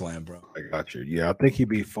SummerSlam, bro. I got you. Yeah, I think he'd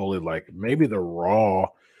be fully like maybe the Raw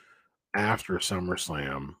after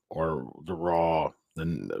SummerSlam or the Raw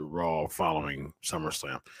following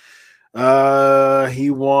SummerSlam. He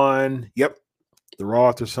won. Yep, the Raw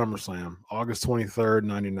after SummerSlam, August 23rd,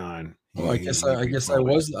 99. Well, I guess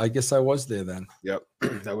I was there then. Yep,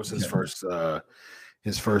 that was his first.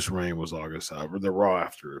 His first reign was August. The Raw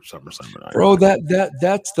after SummerSlam. Bro,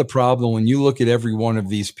 that's the problem when you look at every one of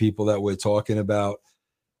these people that we're talking about.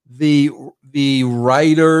 The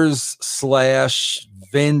writers /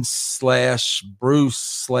 Vince /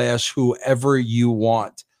 Bruce / whoever you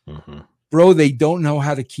want, bro, they don't know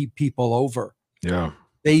how to keep people over. Yeah.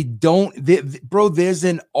 They don't, bro. There's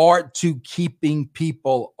an art to keeping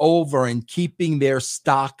people over and keeping their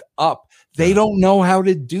stock up. They don't know how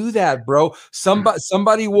to do that, bro.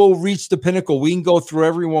 Somebody will reach the pinnacle. We can go through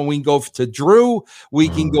everyone. We can go to Drew. We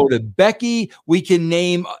can go to Becky. We can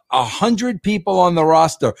name 100 people on the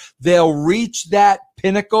roster. They'll reach that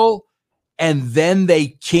pinnacle, and then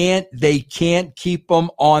they can't keep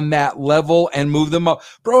them on that level and move them up,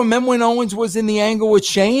 bro. Remember when Owens was in the angle with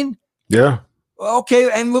Shane? Yeah. Okay,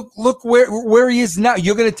 and look where he is now.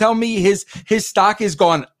 You're going to tell me his stock has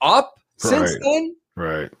gone up since then?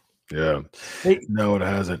 Right. Yeah. No, it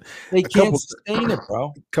hasn't. They can't sustain it,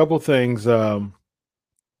 bro. Couple things.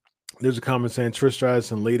 There's a comment saying Trish Stratus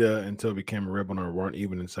and Lita, until it became a Rebel, weren't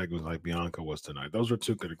even in segments like Bianca was tonight. Those are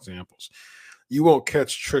two good examples. You won't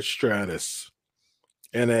catch Trish Stratus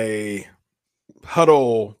in a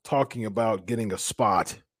huddle talking about getting a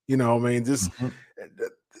spot. You know what I mean? Just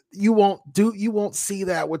you won't see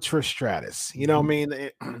that with Trish Stratus. You know what I mean?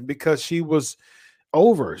 Because she was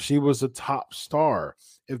over. She was a top star.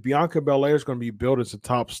 If Bianca Belair is going to be built as a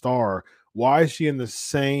top star, why is she in the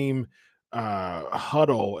same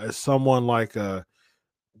huddle as someone like a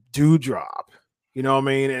Doudrop? You know what I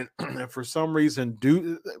mean? And for some reason,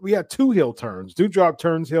 we had two heel turns. Doudrop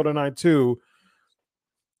turns heel tonight too,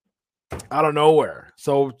 out of nowhere.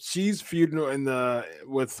 So she's feuding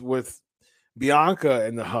with Bianca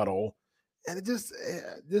in the huddle, and it just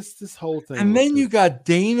this whole thing. And then you got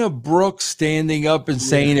Dana Brooke standing up and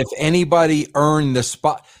saying, if anybody earned the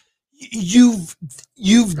spot, you've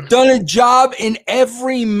done a job in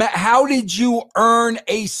every how did you earn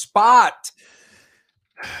a spot?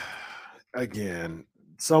 Again,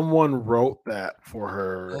 someone wrote that for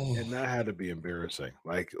her, and that had to be embarrassing.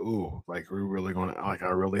 Like, ooh, like we're really going to, like, I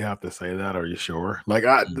really have to say that? Are you sure? Like,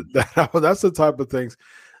 that's the type of things.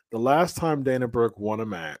 The last time Dana Brooke won a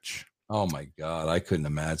match. Oh my God, I couldn't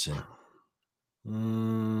imagine.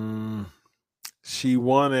 She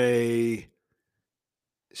won a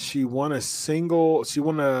triple, a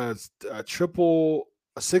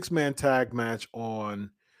 6-man tag match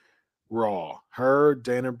on Raw. Her,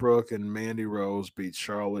 Dana Brooke, and Mandy Rose beat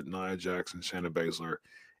Charlotte, Nia Jax, and Shayna Baszler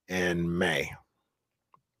in May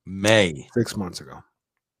 6 months ago.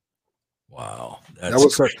 Wow, that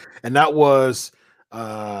was her, and that was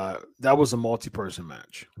a multi-person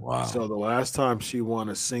match. Wow. So the last time she won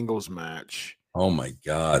a singles match. Oh my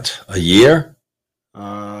God. A year?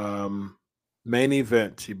 Main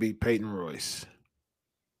event, she beat Peyton Royce.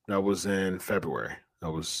 That was in February.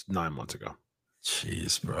 That was 9 months ago.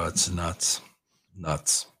 Jeez, bro. It's nuts.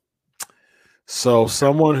 Nuts. So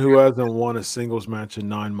someone who hasn't won a singles match in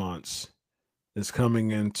 9 months is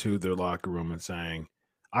coming into their locker room and saying,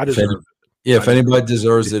 I deserve it. Yeah, if anybody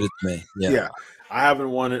deserves it, it's me. Yeah. I haven't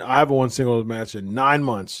won it. I haven't won singles match in 9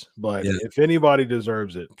 months, but if anybody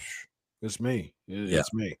deserves it, it's me.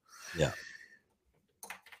 It's me. Yeah.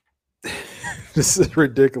 This is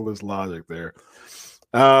ridiculous logic there.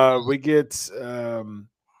 We get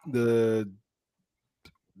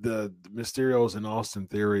the Mysterios and Austin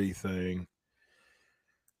Theory thing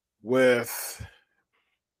with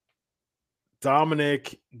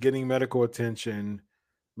Dominic getting medical attention.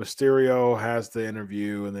 Mysterio has the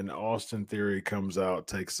interview, and then Austin Theory comes out,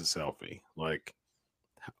 takes the selfie. Like,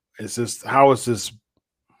 how is this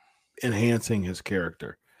enhancing his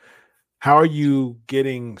character? How are you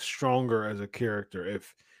getting stronger as a character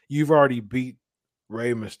if you've already beat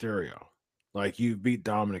Rey Mysterio? Like, you beat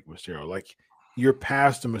Dominic Mysterio. Like, you're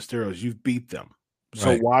past the Mysterios. You've beat them.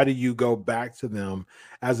 So why do you go back to them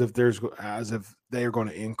as if they are going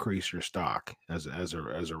to increase your stock as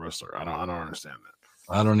a wrestler? I don't understand that.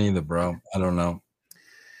 I don't either, bro. I don't know.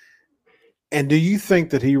 And do you think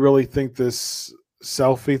that he really think this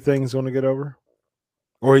selfie thing is going to get over?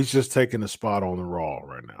 Or he's just taking a spot on the Raw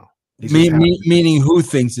right now? Meaning who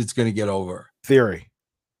thinks it's going to get over? Theory.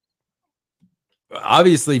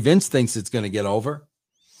 Obviously, Vince thinks it's going to get over.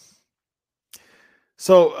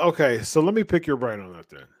 So okay, so let me pick your brain on that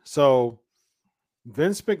then. So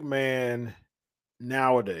Vince McMahon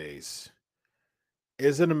nowadays,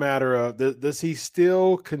 is it a matter of does he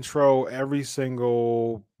still control every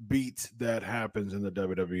single beat that happens in the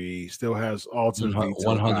WWE? Still has ultimate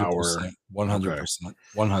veto power. 100%, 100%,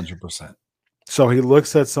 Okay. 100%. So he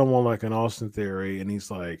looks at someone like an Austin Theory and he's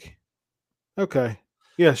like, okay,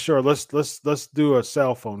 yeah, sure. Let's do a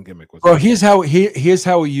cell phone gimmick with Bro, him. here's how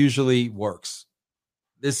it usually works.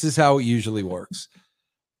 This is how it usually works.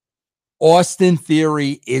 Austin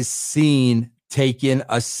Theory is seen taking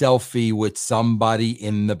a selfie with somebody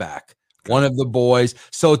in the back, one of the boys.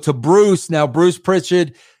 So to Bruce, now Bruce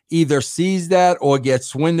Pritchard either sees that or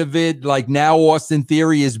gets wind of it. Like now Austin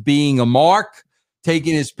Theory is being a mark,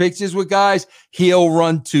 taking his pictures with guys. He'll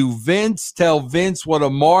run to Vince, tell Vince what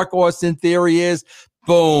a mark Austin Theory is.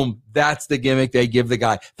 Boom. That's the gimmick they give the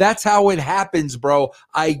guy. That's how it happens, bro.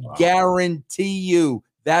 I guarantee you.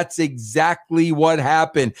 That's exactly what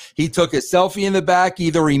happened. He took a selfie in the back.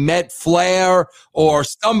 Either he met Flair or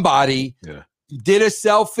somebody, did a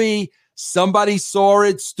selfie. Somebody saw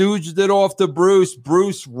it, stooged it off to Bruce.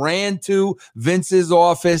 Bruce ran to Vince's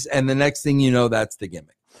office, and the next thing you know, that's the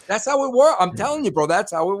gimmick. That's how it works. I'm telling you, bro,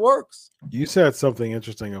 that's how it works. You said something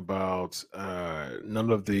interesting about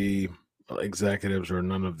none of the executives or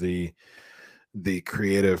none of the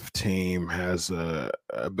creative team has a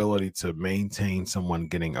ability to maintain someone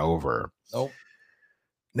getting over. Nope.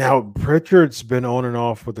 Now, Pritchard's been on and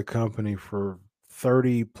off with the company for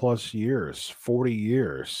 30 plus years, 40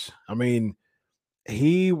 years. I mean,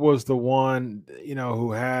 he was the one,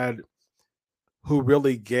 who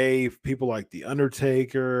really gave people like The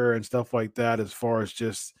Undertaker and stuff like that, as far as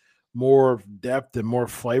just more depth and more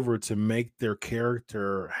flavor to make their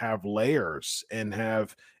character have layers and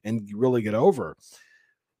really get over.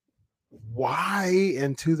 Why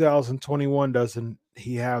in 2021 doesn't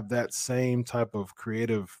he have that same type of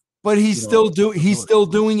creative? But he's still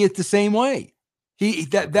doing it the same way.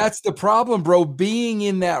 That's the problem, bro. Being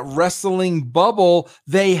in that wrestling bubble,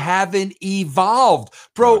 they haven't evolved,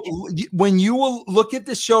 bro. When you will look at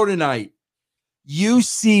the show tonight, you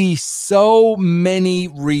see so many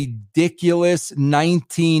ridiculous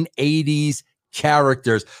 1980s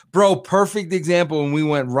characters, bro. Perfect example. When we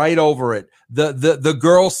went right over it, the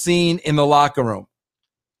girl scene in the locker room.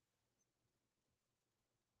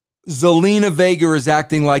 Zelina Vega is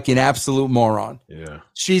acting like an absolute moron. Yeah.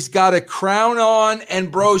 She's got a crown on,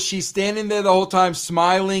 and bro, she's standing there the whole time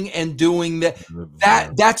smiling and doing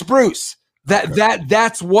that. That's Bruce.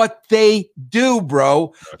 That's what they do,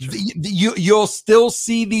 bro. Gotcha. You'll still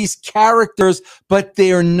see these characters, but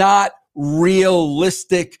they're not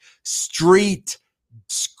realistic street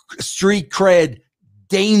cred,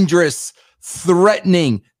 dangerous,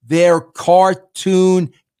 threatening. They're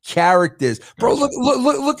cartoon characters, bro.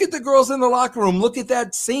 Look at the girls in the locker room. Look at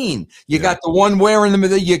that scene. You got the one wearing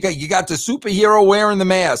the you got the superhero wearing the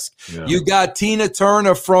mask. You got Tina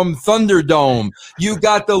Turner from Thunderdome. You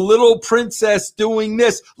got the little princess doing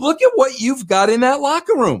this. Look at what you've got in that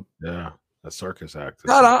locker room. Yeah, a circus act.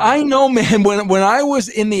 God, I know, man. When I was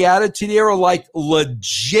in the Attitude Era, like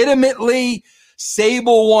legitimately,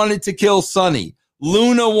 Sable wanted to kill Sonny.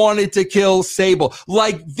 Luna wanted to kill Sable.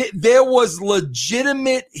 Like there was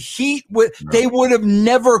legitimate heat. They would have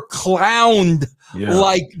never clowned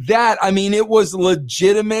like that. I mean, it was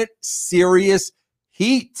legitimate, serious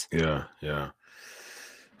heat. Yeah.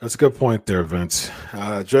 That's a good point there, Vince.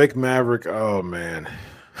 Drake Maverick. Oh man.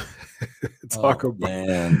 Talk about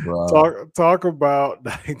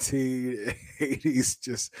 1980s.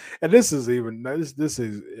 Just, and this isn't even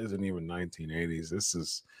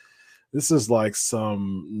 1980s. This is like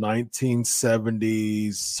some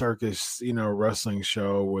 1970s circus, wrestling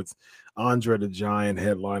show with Andre the Giant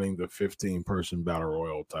headlining the 15-person battle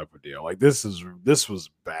royal type of deal. Like this was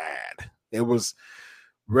bad. It was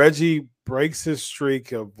Reggie breaks his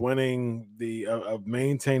streak of winning of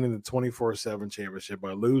maintaining the 24/7 championship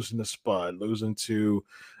by losing to Spud, losing to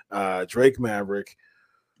Drake Maverick.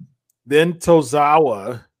 Then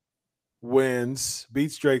Tozawa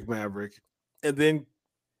beats Drake Maverick, and then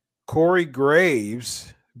Corey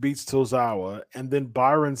Graves beats Tozawa, and then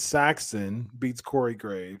Byron Saxton beats Corey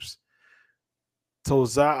Graves.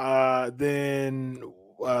 Then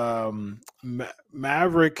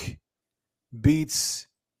Maverick beats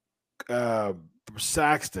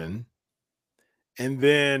Saxton, and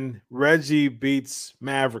then Reggie beats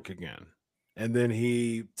Maverick again, and then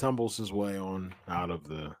he tumbles his way on out of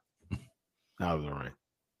the ring,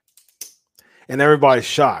 and everybody's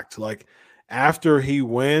shocked. Like, after he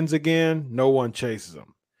wins again, no one chases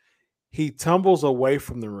him. He tumbles away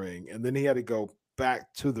from the ring, and then he had to go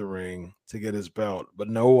back to the ring to get his belt, but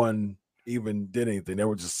no one even did anything. They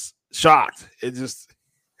were just shocked. It just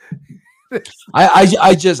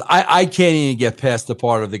I can't even get past the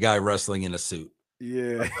part of the guy wrestling in a suit.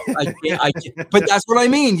 yeah. I can't. But that's what I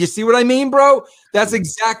mean. You see what I mean, bro? That's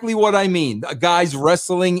exactly what I mean. A guy's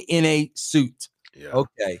wrestling in a suit. Yeah.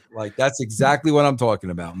 Okay, like that's exactly what I'm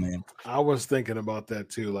talking about, man. I was thinking about that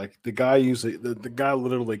too. Like the guy usually, the guy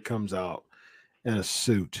literally comes out in a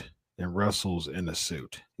suit and wrestles in a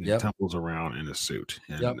suit. He tumbles around in a suit,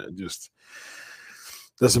 and it just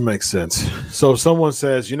doesn't make sense. So if someone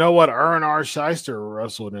says, you know what, R&R Shyster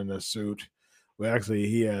wrestled in a suit. Well, actually,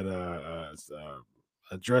 he had a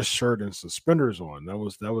dress shirt and suspenders on. That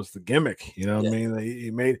was the gimmick. You know what I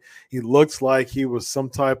mean? He looks like he was some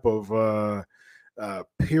type of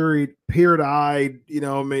period-eyed, you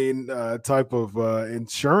know what I mean, type of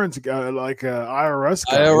insurance guy, like a IRS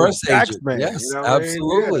guy, IRS tax agent. Man, Yes, you know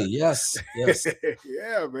absolutely. I mean? Yes.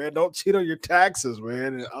 Yeah, man, don't cheat on your taxes,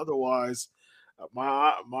 man, and otherwise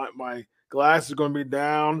my glass is going to be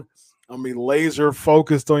down. I'm going to be laser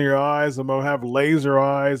focused on your eyes. I'm going to have laser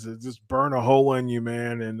eyes that just burn a hole in you,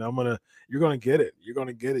 man, and you're going to get it. You're going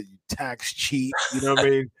to get it, you tax cheat. You know what I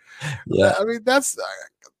mean? Yeah. I mean, that's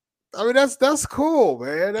cool,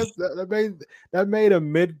 man. That made a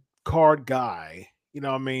mid-card guy, you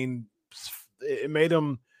know what I mean, it made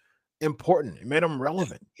him important. It made him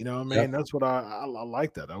relevant. You know what I mean? Yep. That's what I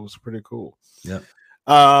like that. That was pretty cool. Yeah.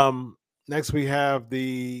 Next we have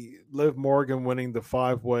the Liv Morgan winning the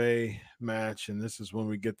 5-way match, and this is when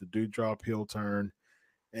we get the Doudrop heel turn.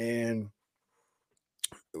 And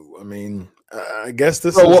I mean, I guess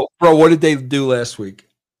this is what did they do last week?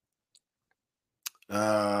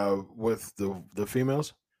 With the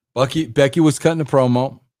females. Becky was cutting a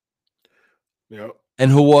promo. Yep. And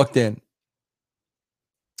who walked in?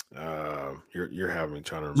 You're having me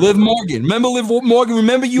trying to remember. Liv Morgan. Remember Liv Morgan?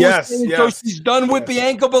 Remember you were saying so she's done with the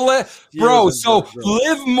ankle ballet? Bro, so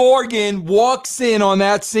Liv Morgan walks in on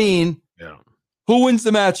that scene. Yeah. Who wins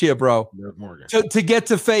the match here, bro? Liv Morgan. To get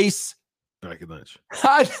to face Becky Lynch.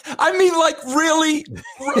 I mean, like really,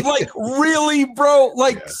 bro.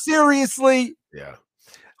 Like seriously. Yeah.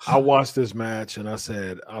 I watched this match and I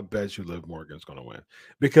said, I bet you Liv Morgan's going to win.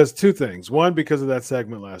 Because two things. One, because of that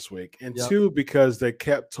segment last week. And two, because they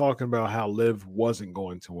kept talking about how Liv wasn't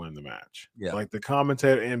going to win the match. Yeah. Like the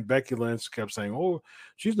commentator and Becky Lynch kept saying, oh,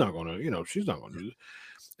 she's not going to, she's not going to do this.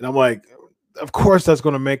 And I'm like, of course that's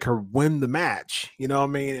going to make her win the match. You know what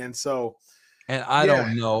I mean? And so. And I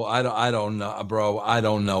don't know. I don't know, bro. I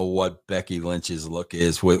don't know what Becky Lynch's look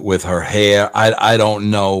is with her hair. I don't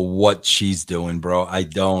know what she's doing, bro. I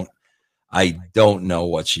don't know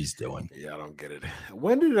what she's doing. Yeah, I don't get it.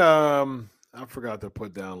 When did I forgot to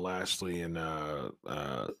put down Lashley and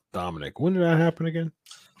Dominic. When did that happen again?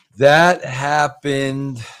 That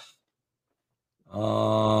happened.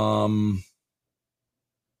 Oh my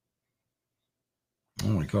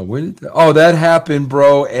God, where did that? that happened,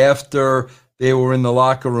 bro, after they were in the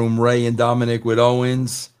locker room, Ray and Dominic with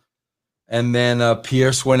Owens. And then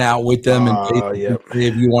Pierce went out with them and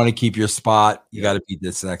if you want to keep your spot, you got to beat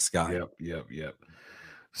this next guy. Yep.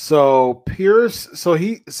 So Pierce,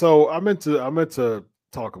 so I meant to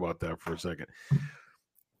talk about that for a second.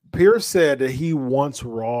 Pierce said that he wants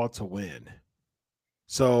Raw to win.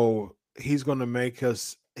 So he's going to make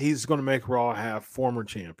Raw have former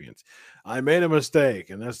champions. I made a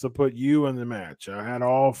mistake, and that's to put you in the match. I had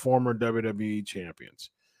all former WWE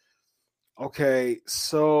champions. Okay,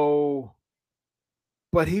 so,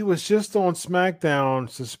 but he was just on SmackDown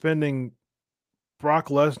suspending Brock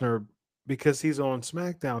Lesnar because he's on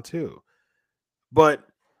SmackDown too. But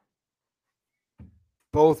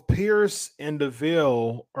both Pierce and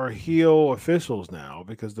DeVille are heel officials now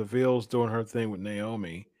because DeVille's doing her thing with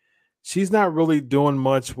Naomi. She's not really doing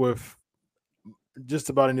much with just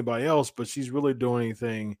about anybody else, but she's really doing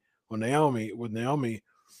anything with Naomi.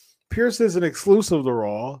 Pierce isn't exclusive to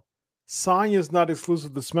Raw. Sonya's not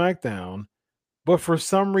exclusive to SmackDown, but for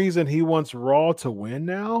some reason he wants Raw to win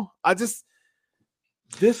now.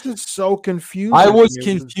 This is so confusing. I was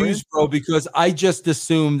confused, bro, because I just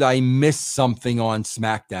assumed I missed something on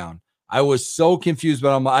SmackDown. I was so confused,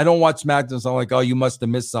 but I don't watch SmackDown, so I'm like, oh, you must have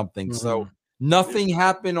missed something. Mm-hmm. So nothing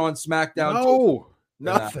happened on SmackDown. No,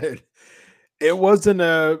 nothing. It wasn't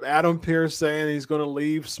Adam Pearce saying he's going to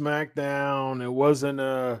leave SmackDown. It wasn't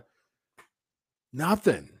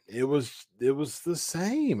nothing. It was the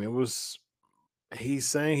same. It was he's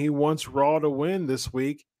saying he wants Raw to win this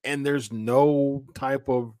week, and there's no type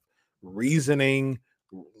of reasoning,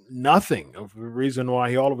 nothing of the reason why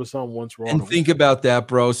he all of a sudden wants Raw. And think about that,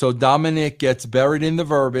 bro. So Dominic gets buried in the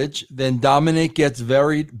verbiage. Then Dominic gets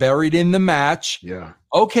buried in the match. Yeah.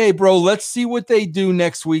 Okay, bro, let's see what they do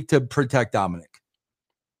next week to protect Dominic.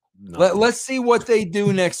 Let's see what they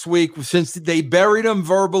do next week. Since they buried him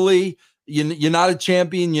verbally, you're not a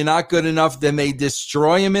champion, you're not good enough, then they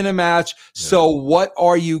destroy him in a match. Yeah. So what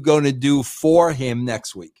are you going to do for him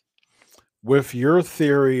next week? With your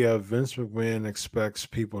theory of Vince McMahon expects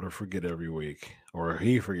people to forget every week, or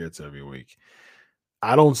he forgets every week,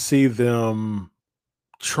 I don't see them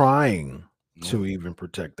trying to even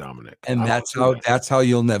protect Dominic. And that's how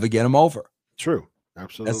you'll never get him over. True.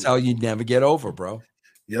 Absolutely. That's how you never get over, bro.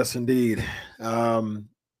 Yes, indeed. And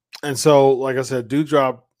so, like I said,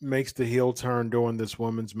 Doudrop makes the heel turn during this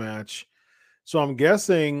women's match. So I'm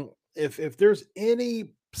guessing if there's any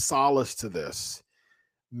solace to this,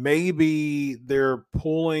 maybe they're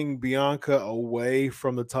pulling Bianca away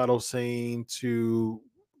from the title scene to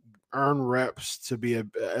earn reps to be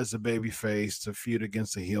as a babyface to feud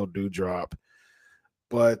against the heel Doudrop.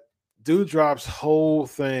 But Doudrop's whole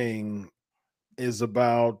thing is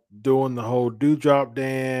about doing the whole Doudrop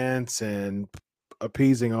dance and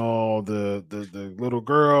appeasing all the little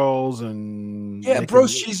girls. And bro,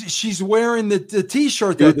 she's wearing the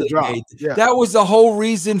t-shirt that they made. Yeah. That was the whole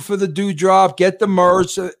reason for the Doudrop, get the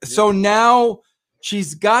merch. So now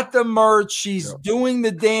she's got the merch, she's doing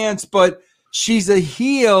the dance, but she's a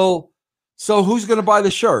heel. So who's going to buy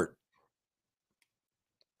the shirt?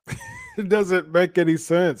 It doesn't make any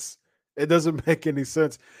sense. It doesn't make any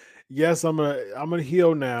sense. Yes, I'm a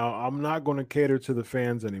heel now. I'm not going to cater to the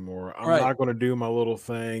fans anymore. I'm not going to do my little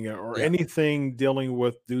thing or anything dealing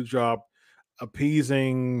with Doudrop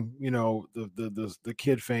appeasing, the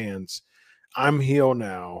kid fans. I'm heel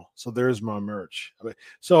now, so there's my merch.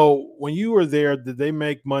 So when you were there, did they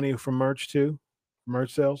make money from merch too?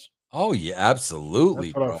 Merch sales? Oh yeah,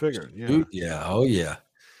 absolutely. That's what I figured. Yeah. Dude, yeah. Oh yeah.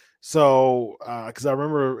 So, because I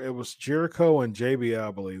remember it was Jericho and JBL,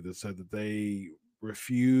 I believe, that said that they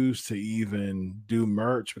refused to even do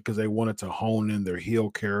merch because they wanted to hone in their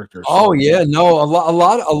heel character. Oh yeah, no, a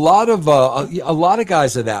lot of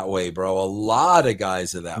guys are that way, bro. A lot of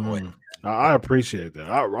guys are that way. I appreciate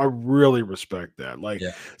that. I really respect that. Like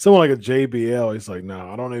someone like a JBL, he's like,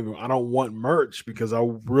 no, I don't want merch because I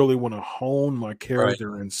really want to hone my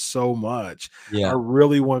character in so much. Yeah, I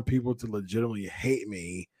really want people to legitimately hate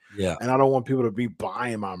me. Yeah, and I don't want people to be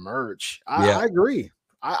buying my merch. I agree.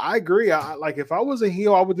 I agree. Like if I was a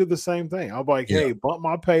heel, I would do the same thing. I'd be like, hey, bump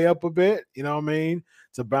my pay up a bit, you know what I mean,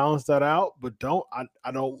 to balance that out. But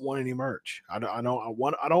I don't want any merch. I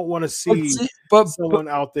don't want to see someone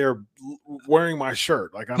out there wearing my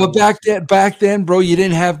shirt. Like, back then, bro, you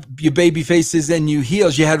didn't have your baby faces and you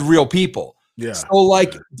heels. You had real people. Yeah. So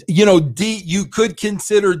like, you could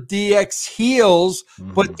consider DX heels,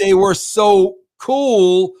 but they were so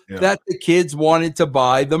cool that the kids wanted to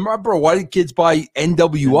buy them. Bro, why did kids buy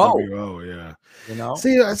NWO? NWO, yeah.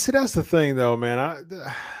 See, that's the thing though, man.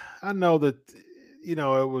 I know that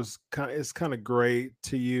it's kind of great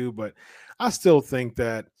to you, but I still think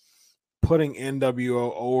that putting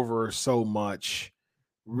NWO over so much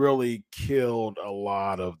really killed a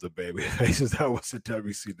lot of the baby faces that was at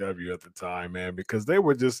WCW at the time, man, because they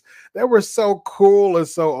were so cool and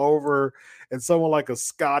so over. And someone like a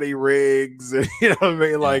Scotty Riggs, and, you know what I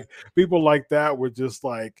mean? Like people like that were just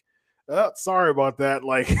like, oh, sorry about that.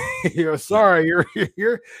 Like, sorry,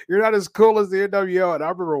 you're not as cool as the NWO. And I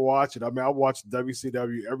remember watching. I mean, I watched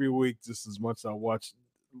WCW every week just as much as I watched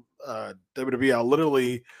WWE.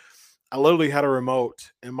 I literally had a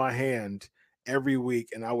remote in my hand every week,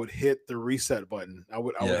 and I would hit the reset button. I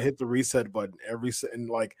would hit the reset button and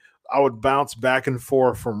like I would bounce back and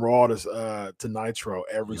forth from Raw to Nitro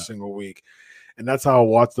every single week. And that's how I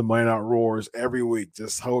watch the Monday Night Roars every week,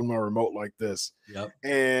 just holding my remote like this. Yep.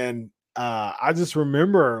 And I just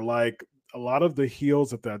remember like a lot of the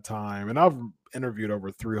heels at that time, and I've interviewed over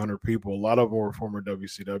 300 people. A lot of them were former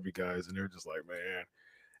WCW guys, and they're just like, man,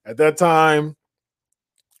 at that time,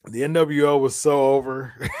 the NWO was so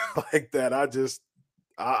over like that. I just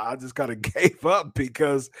kind of gave up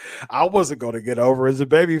because I wasn't going to get over as a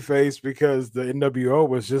babyface because the NWO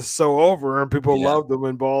was just so over and people loved them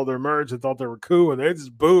and bought their merch and thought they were cool and they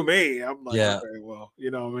just boo me. I'm like, okay, well, you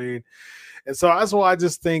know what I mean? And so that's why I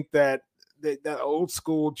just think that old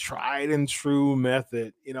school tried and true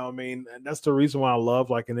method, you know what I mean? And that's the reason why I love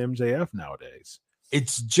like an MJF nowadays.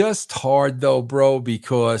 It's just hard though, bro,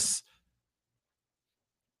 because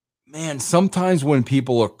man, sometimes when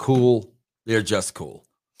people are cool, they're just cool.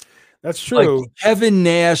 That's true. Like Kevin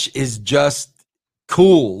Nash is just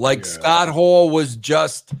cool. Like Scott Hall was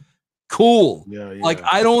just cool. Yeah, yeah. Like,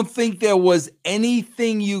 I don't think there was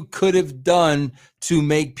anything you could have done to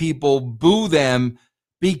make people boo them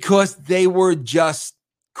because they were just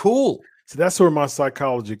cool. So that's where my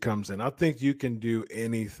psychology comes in. I think you can do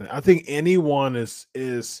anything. I think anyone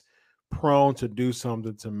is prone to do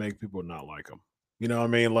something to make people not like them. You know what I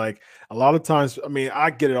mean? Like a lot of times, I mean,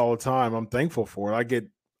 I get it all the time. I'm thankful for it.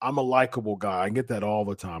 I'm a likable guy. I get that all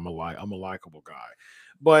the time. I'm a likable guy.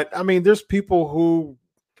 But I mean, there's people who,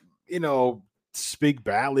 you know, speak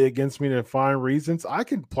badly against me to find reasons. I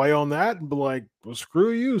can play on that and be like, well,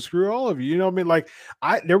 screw you, screw all of you. You know what I mean? Like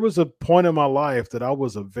there was a point in my life that I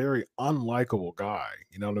was a very unlikable guy.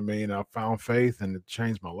 You know what I mean? I found faith and it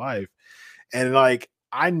changed my life. And like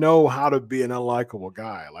I know how to be an unlikable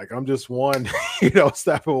guy. Like I'm just one,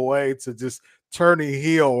 step away to just turning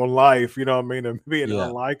heel on life, you know what I mean, and being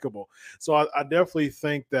unlikable. So I definitely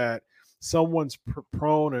think that someone's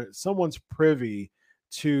someone's privy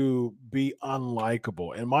to be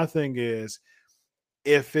unlikable. And my thing is,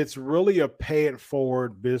 if it's really a pay it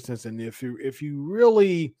forward business, and if you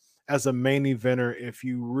really, as a main eventer, if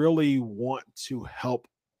you really want to help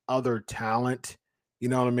other talent, you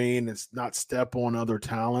know what I mean, it's not step on other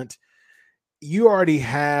talent, you're already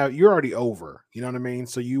over, you know what I mean?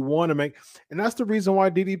 So you want to make, and that's the reason why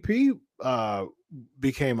DDP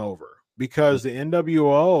became over, because the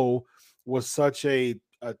NWO was such a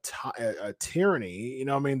tyranny, you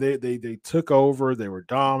know what I mean? They took over, they were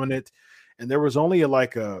dominant, and there was only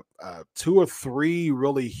like a 2 or 3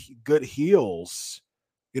 really good heels,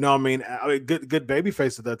 you know what I mean? Good baby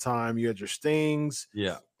face at that time. You had your Stings,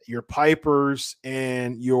 your Pipers,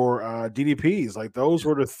 and your DDPs. Like those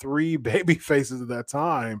were the 3 baby faces at that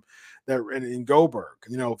time. That in Goldberg,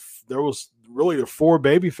 you know, there was really the 4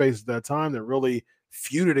 baby faces at that time that really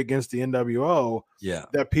feuded against the NWO.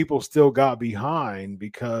 That people still got behind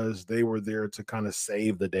because they were there to kind of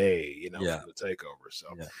save the day, you know, from the takeover. So,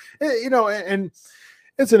 you know, and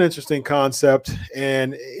it's an interesting concept,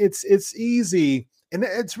 and it's easy. And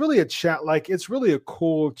it's really a chat, like it's really a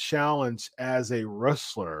cool challenge as a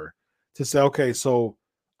wrestler to say, okay, so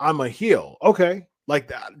I'm a heel. Okay. Like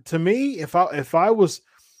that to me, if I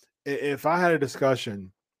had a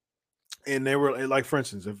discussion and they were like, for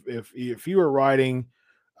instance, if you were writing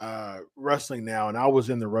wrestling now and I was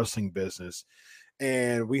in the wrestling business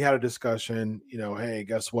and we had a discussion, you know, hey,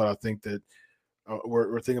 guess what? I think that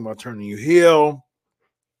we're thinking about turning you heel.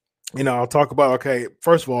 You know, I'll talk about, okay,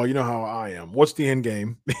 first of all, you know how I am. What's the end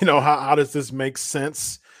game? You know, how does this make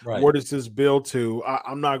sense? Right. Where does this build to?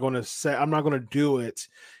 I'm not going to do it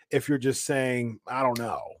if you're just saying, I don't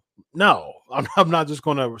know. No, I'm not just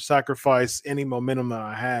going to sacrifice any momentum that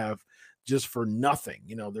I have just for nothing.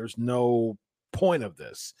 You know, there's no point of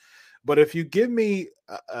this. But if you give me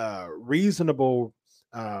a reasonable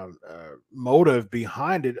motive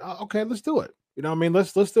behind it, okay, let's do it. You know what I mean?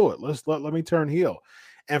 Let's do it. Let me turn heel.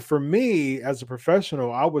 And for me as a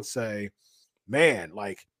professional, I would say, man,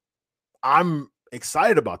 like I'm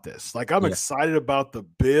excited about this. Like I'm excited about the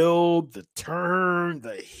build, the turn,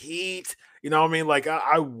 the heat. You know what I mean? Like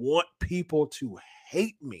I want people to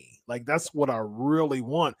hate me. Like that's what I really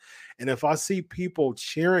want. And if I see people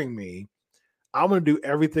cheering me, I'm going to do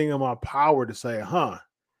everything in my power to say,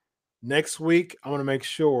 next week, I'm going to make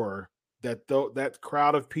sure that that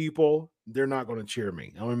crowd of people, they're not going to cheer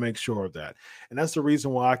me. I'm going to make sure of that. And that's the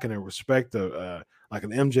reason why I can respect like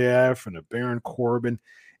an MJF and a Baron Corbin.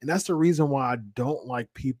 And that's the reason why I don't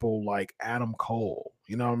like people like Adam Cole.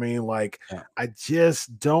 You know what I mean? Like I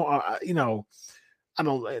just don't, you know, I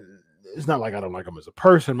don't, it's not like I don't like him as a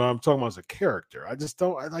person, but I'm talking about as a character. I just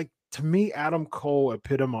don't to me, Adam Cole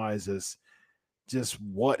epitomizes just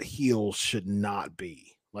what heels should not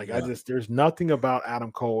be. Like there's nothing about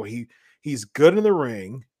Adam Cole. He's good in the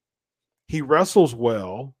ring. He wrestles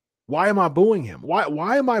well. Why am I booing him?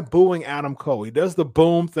 Why am I booing Adam Cole? He does the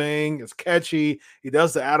boom thing. It's catchy. He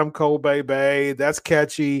does the Adam Cole baby. That's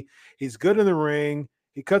catchy. He's good in the ring.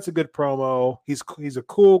 He cuts a good promo. He's a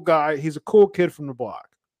cool guy. He's a cool kid from the block.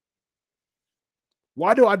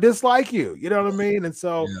 Why do I dislike you? You know what I mean? And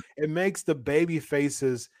so it makes the baby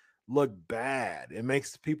faces look bad. It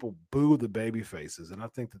makes people boo the baby faces, and I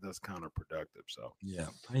think that that's counterproductive. So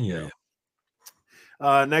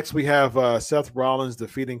next we have Seth Rollins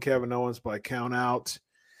defeating Kevin Owens by count out,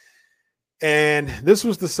 and this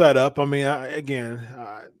was the setup. I mean,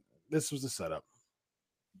 this was the setup.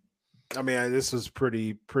 I mean, this was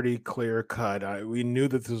pretty clear cut. We knew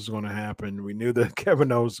that this was going to happen. We knew that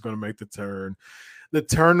Kevin Owens was going to make the turn. The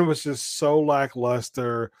turn was just so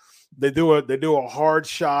lackluster. They do a hard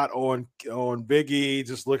shot on Big E,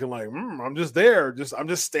 just looking like I'm just there, I'm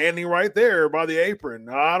just standing right there by the apron.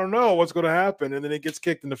 I don't know what's going to happen, and then it gets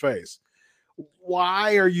kicked in the face.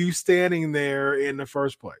 Why are you standing there in the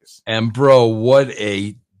first place? And that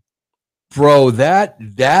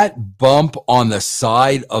bump on the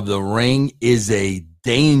side of the ring is a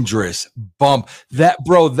dangerous bump.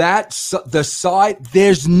 The side,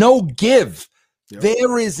 there's no give. Yep.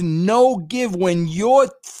 There is no give when you're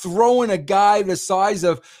throwing a guy the size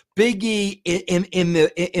of Big E in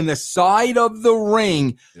the side of the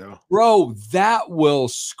ring. Yeah. Bro, that will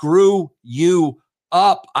screw you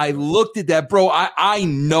up. I looked at that, bro. I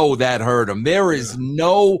know that hurt him. There is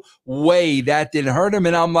no way that didn't hurt him.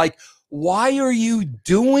 And I'm like, why are you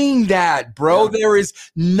doing that, bro? Yeah. There is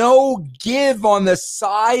no give on the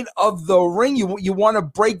side of the ring. You want to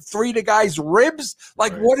break three the guy's ribs?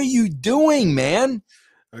 Like, What are you doing, man?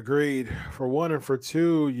 Agreed. For one, and for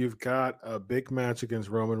two, you've got a big match against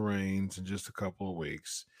Roman Reigns in just a couple of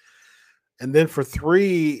weeks. And then for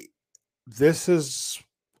three, this is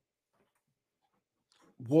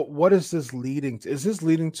what is this leading to? Is this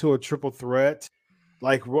leading to a triple threat?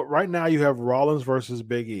 Like right now you have Rollins versus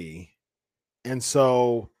Big E. And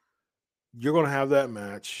so you're going to have that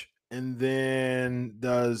match. And then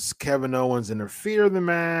does Kevin Owens interfere in the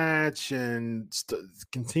match and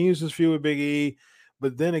continues his feud with Big E?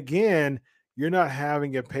 But then again, you're not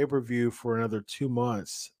having a pay-per-view for another 2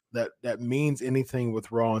 months that means anything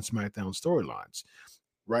with Raw and SmackDown storylines.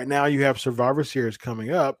 Right now you have Survivor Series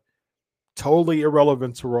coming up, totally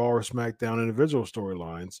irrelevant to Raw or SmackDown individual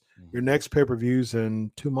storylines. Your next pay-per-view's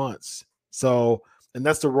in 2 months. So, and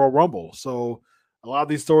that's the Royal Rumble. So a lot of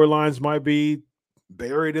these storylines might be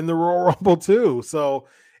buried in the Royal Rumble too. So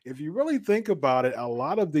if you really think about it, a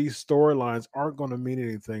lot of these storylines aren't going to mean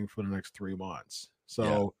anything for the next 3 months.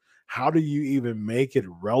 So how do you even make it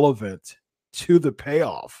relevant to the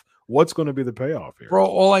payoff? What's going to be the payoff here? Bro,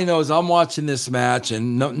 all I know is I'm watching this match,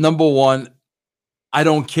 and number one, I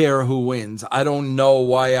don't care who wins. I don't know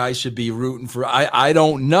why I should be rooting for. I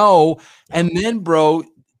don't know. And then, bro,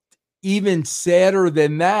 even sadder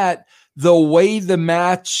than that, the way the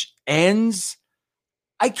match ends,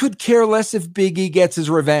 I could care less if Big E gets his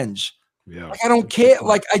revenge. Yeah, like, I don't care.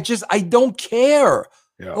 Like, I don't care.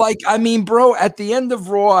 Yeah. Like, I mean, bro, at the end of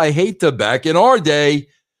Raw, I hate to back in our day,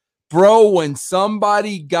 bro, when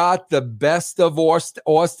somebody got the best of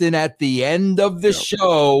Austin at the end of the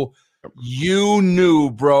show, you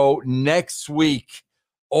knew, bro, next week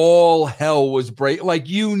all hell was breaking. Like,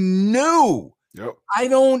 you knew. Yep.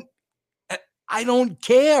 I don't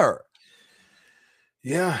care.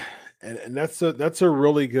 Yeah. And that's a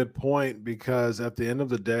really good point, because at the end of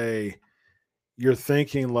the day, you're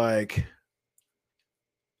thinking like,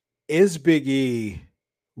 is Big E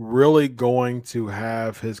really going to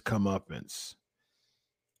have his comeuppance?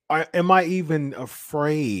 Am I even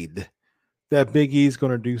afraid that Big E is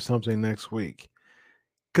going to do something next week?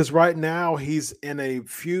 Because right now he's in a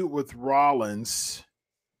feud with Rollins,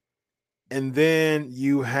 and then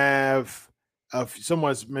you have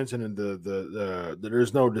someone's mentioned the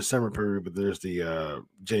there's no December pay-per-view, but there's the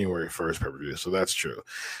January 1st pay-per-view, so that's true.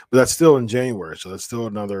 But that's still in January, so that's still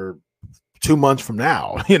another 2 months from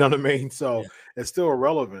now. You know what I mean? So it's still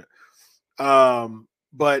irrelevant.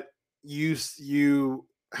 But you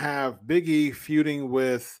have Big E feuding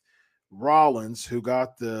with Rollins, who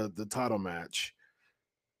got the title match.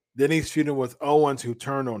 Then he's feuding with Owens, who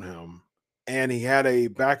turned on him. And he had a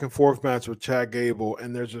back and forth match with Chad Gable,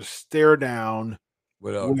 and there's a stare down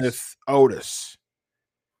with Otis.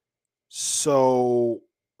 So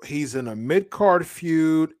he's in a mid-card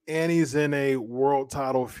feud, and he's in a world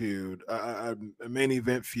title feud, a main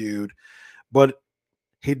event feud. But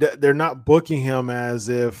they're not booking him as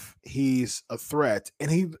if he's a threat.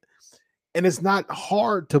 And it's not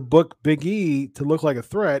hard to book Big E to look like a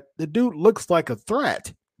threat. The dude looks like a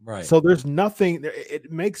threat. Right. So there's nothing,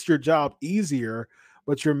 it makes your job easier,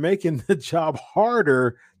 but you're making the job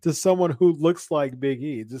harder to someone who looks like Big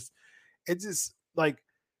E. It just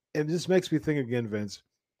makes me think again, Vince,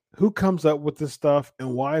 who comes up with this stuff,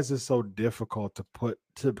 and why is it so difficult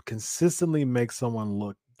to consistently make someone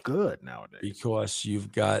look good nowadays? Because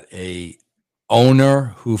you've got a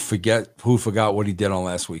owner who forgot what he did on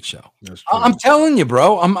last week's show. I'm telling you,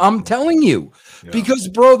 bro. I'm telling you. Yeah. Because,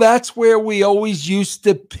 bro, that's where we always used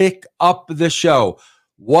to pick up the show.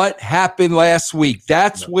 What happened last week?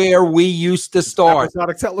 That's where we used to start.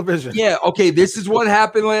 Episodic television. Yeah. Okay. This is what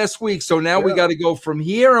happened last week. So now we got to go from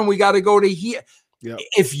here, and we got to go to here. Yep.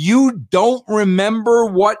 If you don't remember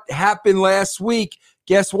what happened last week,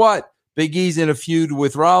 guess what? Big E's in a feud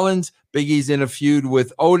with Rollins. Big E's in a feud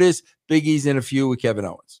with Otis. Big E's in a feud with Kevin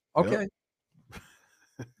Owens. Okay.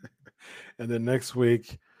 Yep. And then next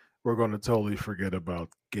week, we're going to totally forget about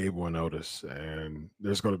Gable and Otis, and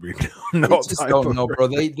there's going to be no just type don't of know, bro.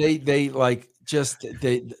 They like just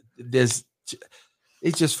there's. They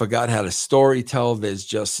just forgot how to story tell. There's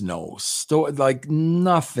just no story, like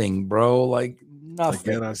nothing, bro. Like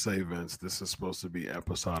nothing. Again, I say, Vince, this is supposed to be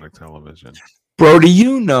episodic television. Bro, do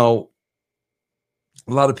you know,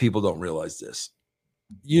 a lot of people don't realize this.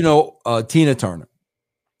 You know, Tina Turner.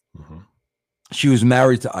 Mm-hmm. She was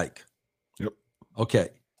married to Ike. Yep. Okay.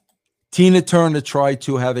 Tina Turner tried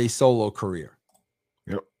to have a solo career.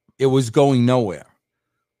 Yep. It was going nowhere.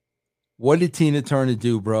 What did Tina Turner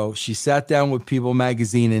do, bro? She sat down with People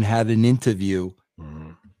magazine and had an interview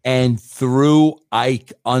and threw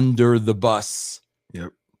Ike under the bus.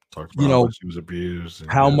 Yep. Talked about how much she was abused.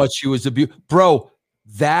 How much she was abused. Bro,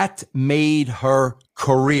 that made her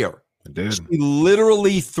career. It did. She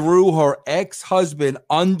literally threw her ex-husband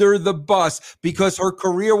under the bus because her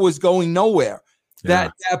career was going nowhere.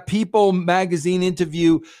 That People magazine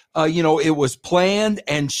interview, it was planned,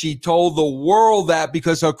 and she told the world that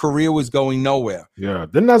because her career was going nowhere. Yeah.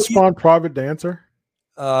 Didn't that spawn Private Dancer?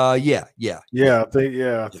 Yeah. I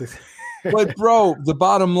think. But bro, the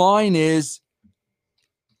bottom line is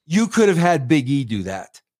you could have had Big E do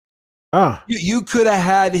that. You could have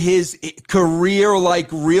had his career like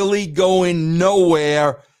really going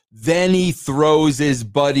nowhere. Then he throws his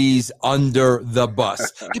buddies under the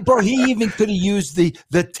bus. Bro, he even could have used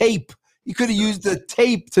the tape. He could have used the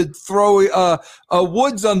tape to throw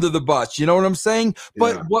Woods under the bus. You know what I'm saying?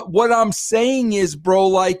 But what I'm saying is, bro,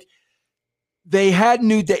 like they had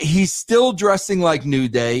New Day. He's still dressing like New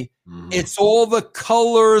Day. Mm-hmm. It's all the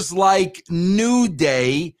colors like New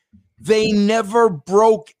Day. They never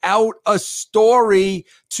broke out a story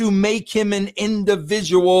to make him an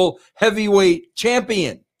individual heavyweight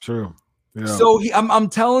champion. True. Yeah. So I'm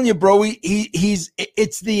telling you, bro,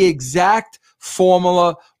 it's the exact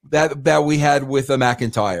formula that we had with a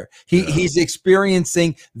McIntyre. He's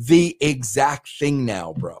experiencing the exact thing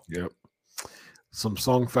now, bro. Yep. Some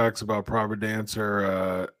song facts about Private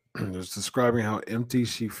Dancer. Just describing how empty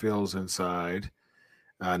she feels inside.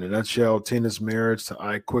 In a nutshell, Tina's marriage to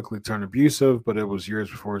Ike quickly turned abusive, but it was years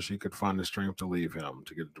before she could find the strength to leave him.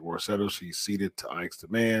 To get a divorce settled, she ceded to Ike's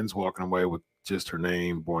demands, walking away with just her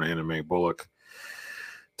name, born Anime Bullock.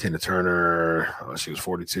 Tina Turner, she was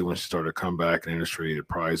 42 when she started a comeback in the industry that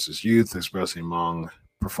prizes youth, especially among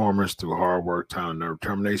performers through hard work, talent, and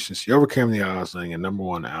determination. She overcame the odds, landing a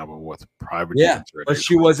 #1 album with Private Dancer. But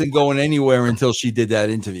she wasn't going anywhere until she did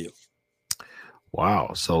that interview.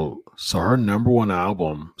 Wow. So her #1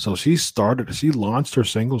 album. So she launched her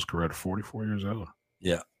singles career at 44 years old.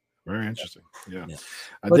 Yeah. Very interesting. Yeah.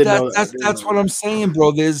 But that's what I'm saying,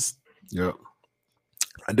 bro.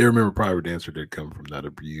 I did remember Private Dancer did come from that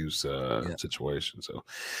abuse situation. So,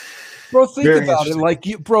 bro, think about it. Like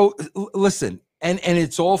listen, and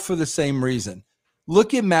it's all for the same reason.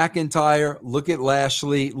 Look at McIntyre, look at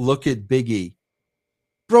Lashley, look at Big E.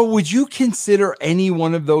 Bro, would you consider any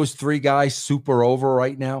one of those three guys super over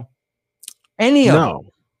right now? Any of them?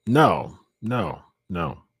 No.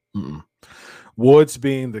 Mm-mm. Woods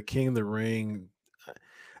being the king of the ring.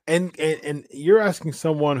 And you're asking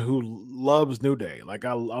someone who loves New Day. Like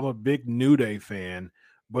I'm a big New Day fan,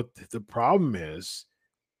 but the problem is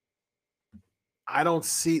I don't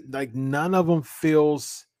see, like, none of them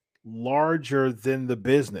feels larger than the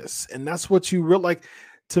business. And that's what you really like.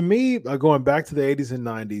 To me, going back to the 80s and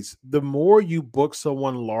 90s, the more you book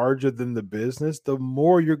someone larger than the business, the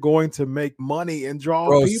more you're going to make money and draw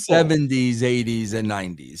people. 70s, 80s, and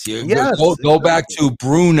 90s. Go back to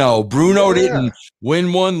Bruno. Bruno didn't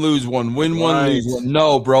win one, lose one, win one, lose one.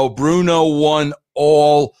 No, bro. Bruno won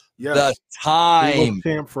all the time. He was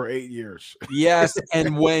champ for 8 years. Yes,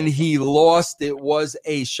 and when he lost, it was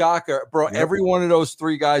a shocker. Bro, every one of those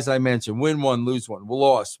three guys I mentioned, win one, lose one,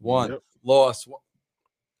 lost one, lost one.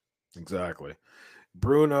 Exactly.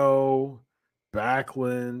 Bruno,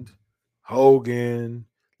 Backlund, Hogan,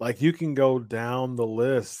 like you can go down the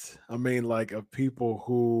list. I mean, like, of people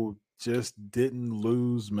who just didn't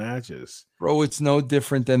lose matches. Bro, it's no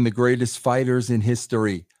different than the greatest fighters in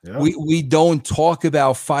history. Yeah. We don't talk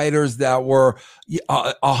about fighters that were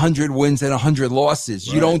 100 wins and 100 losses.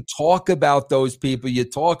 Right. You don't talk about those people. You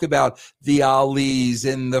talk about the Alis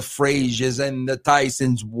and the Fraziers and the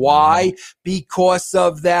Tysons. Why? Because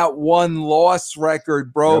of that one loss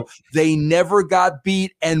record, bro. Yep. They never got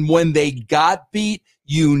beat. And when they got beat,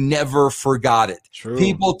 you never forgot it. True.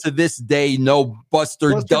 People to this day know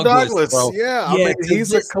Buster Douglas, bro. Yeah, I mean,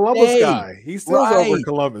 he's a Columbus guy. He's still over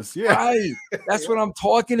Columbus. Yeah, right. That's what I'm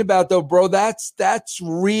talking about, though, bro. That's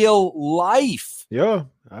real life. Yeah,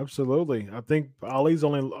 absolutely. I think Ali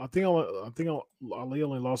only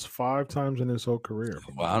lost 5 times in his whole career.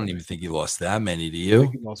 Well, I don't even think he lost that many. Do I you?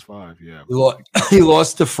 think he lost 5. Yeah, he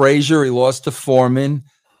lost to Frazier. He lost to Foreman.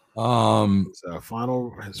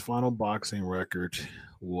 His final boxing record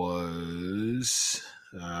was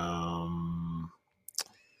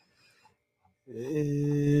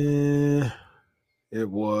it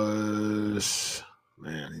was,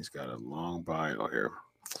 man, he's got a long bio here.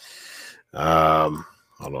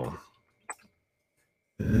 Hold on.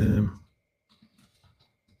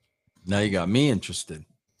 Now you got me interested.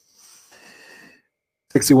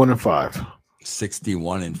 61-5.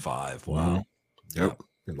 61-5. Wow. Mm-hmm. Yep.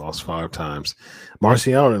 He lost 5 times.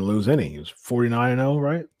 Marciano didn't lose any. He was 49-0,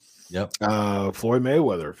 right? Yep. Floyd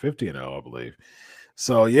Mayweather, 50-0, I believe.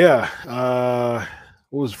 So yeah.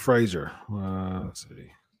 What was Frazier? Let's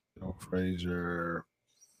see. Frazier.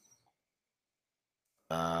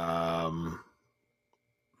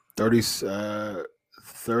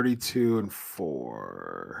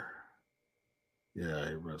 32-4. Yeah,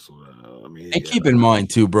 he wrestled. And keep in mind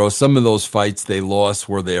too, bro. Some of those fights they lost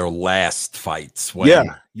were their last fights.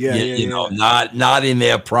 Not in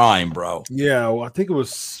their prime, bro. Yeah, well, I think it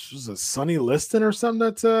was Sonny Liston or something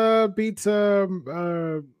that beat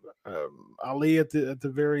Ali at the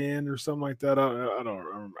very end or something like that. I don't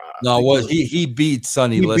remember. He beat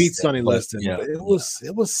Sonny Liston. He beat Sonny Liston. Yeah, but it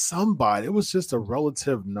was somebody. It was just a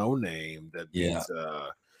relative no name that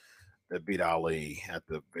beat Ali at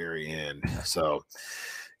the very end. So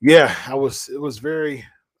yeah, it was very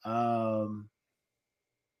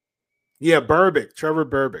Berbick, Trevor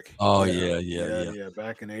Berbick. Oh yeah.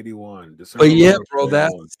 Back in 81. But yeah, bro,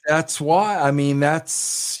 that's why. I mean,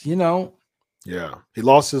 that's Yeah, he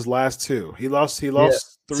lost his last 2. He lost 3 of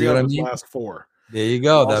his last 4. There you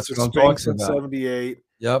go. That's what I'm talking about. 78.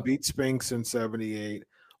 Yep. Beat Spinks in 78.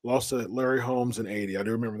 Lost to Larry Holmes in 80. I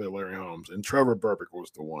do remember that Larry Holmes, and Trevor Berbick was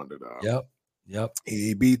the one that. Yep.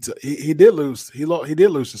 He beat. He did lose. He did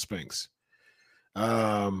lose to Spinks.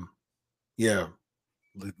 Yeah. He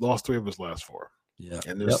lost 3 of his last 4. Yeah.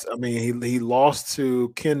 And he lost to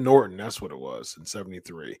Ken Norton. That's what it was in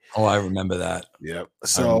 73. Oh, I remember that. Yep.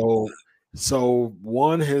 So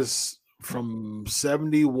won his from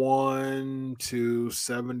 71 to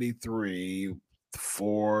 73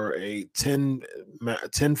 for 10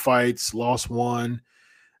 fights, lost 1,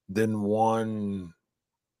 then won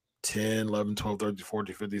 10, 11, 12, 13,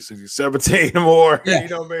 14, 15, 16, 17 more. Yeah.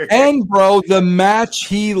 Man. And bro, the match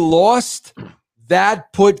he lost,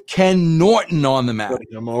 that put Ken Norton on the map.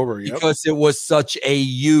 Putting him over, because it was such a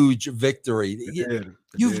huge victory.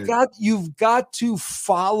 You've got to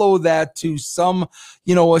follow that to some,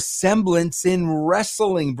 a semblance in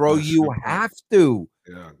wrestling, bro. You have to.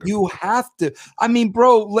 You have to. I mean,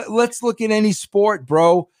 bro, let's look at any sport,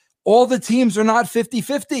 bro. All the teams are not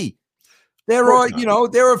 50-50. There are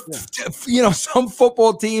some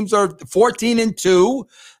football teams are 14-2,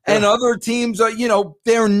 and other teams are,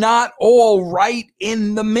 they're not all right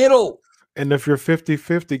in the middle. And if you're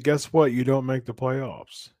 50-50, guess what? You don't make the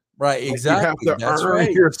playoffs. Right, exactly. You have to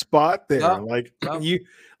earn your spot there.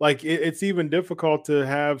 It's even difficult to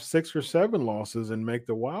have 6 or 7 losses and make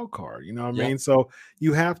the wild card. You know what I mean? So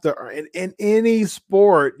you have to in any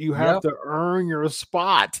sport, you have to earn your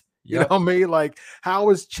spot. You know what I mean? Like,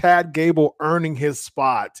 how is Chad Gable earning his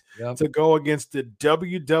spot to go against the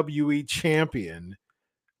WWE champion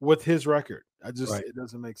with his record? It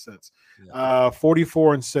doesn't make sense.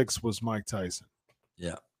 44-6 was Mike Tyson.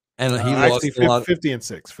 Yeah. And he lost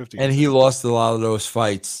 50-6. And he lost a lot of those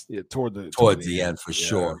fights toward the end for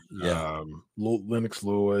sure. Yeah. Lennox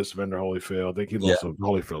Lewis, Vander Holyfield. I think he lost to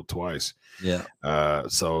Holyfield twice. Yeah.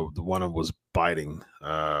 So the one of them was biting.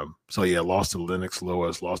 Lost to Lennox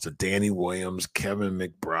Lewis, lost to Danny Williams, Kevin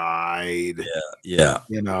McBride. Yeah.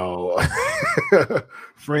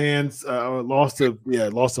 France lost to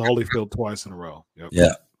Holyfield twice in a row. Yep.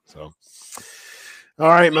 Yeah. So. All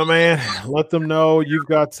right, my man. Let them know you've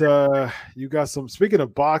got some. Speaking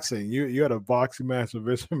of boxing, you had a boxing match with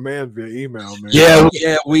Vince McMahon via email, man.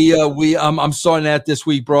 I'm starting that this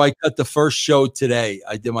week, bro. I cut the first show today.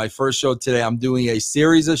 I did my first show today. I'm doing a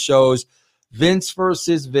series of shows, Vince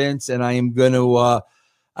versus Vince, and I am gonna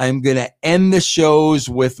end the shows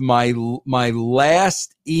with my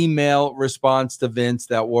last email response to Vince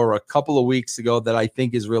that were a couple of weeks ago that I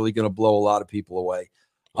think is really gonna blow a lot of people away.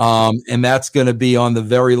 And that's going to be on the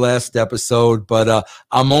very last episode, but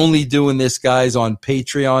I'm only doing this, guys, on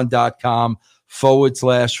patreon.com/Vince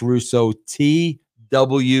patreon.com/Russo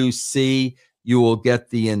TWC. You will get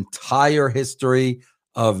the entire history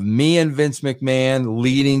of me and Vince McMahon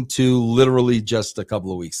leading to literally just a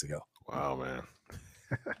couple of weeks ago. Wow, man.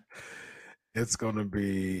 It's going to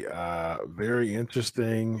be very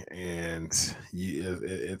interesting, and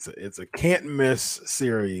it's a can't miss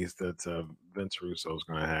series that Vince Russo is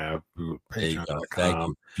going to have. Patreon.com. Thank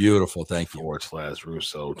you. Beautiful. Thank you.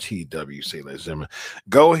 /Russo TWC, ladies and gentlemen.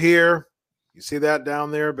 Go here. You see that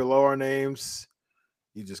down there below our names?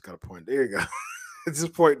 You just got to point. There you go.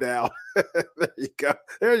 Just point down. There you go.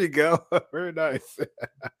 There you go. Very nice.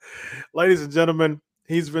 Ladies and gentlemen,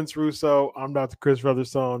 he's Vince Russo. I'm Dr. Chris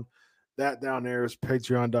Featherstone. That down there is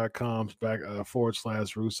patreon.com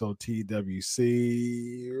 /Russo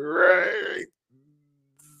TWC. Right.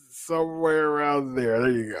 Somewhere around there.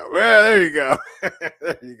 There you go. Yeah, there you go.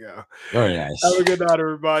 There you go. Very nice. Have a good night,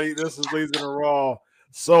 everybody. This is Leads in a Raw.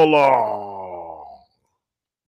 So long.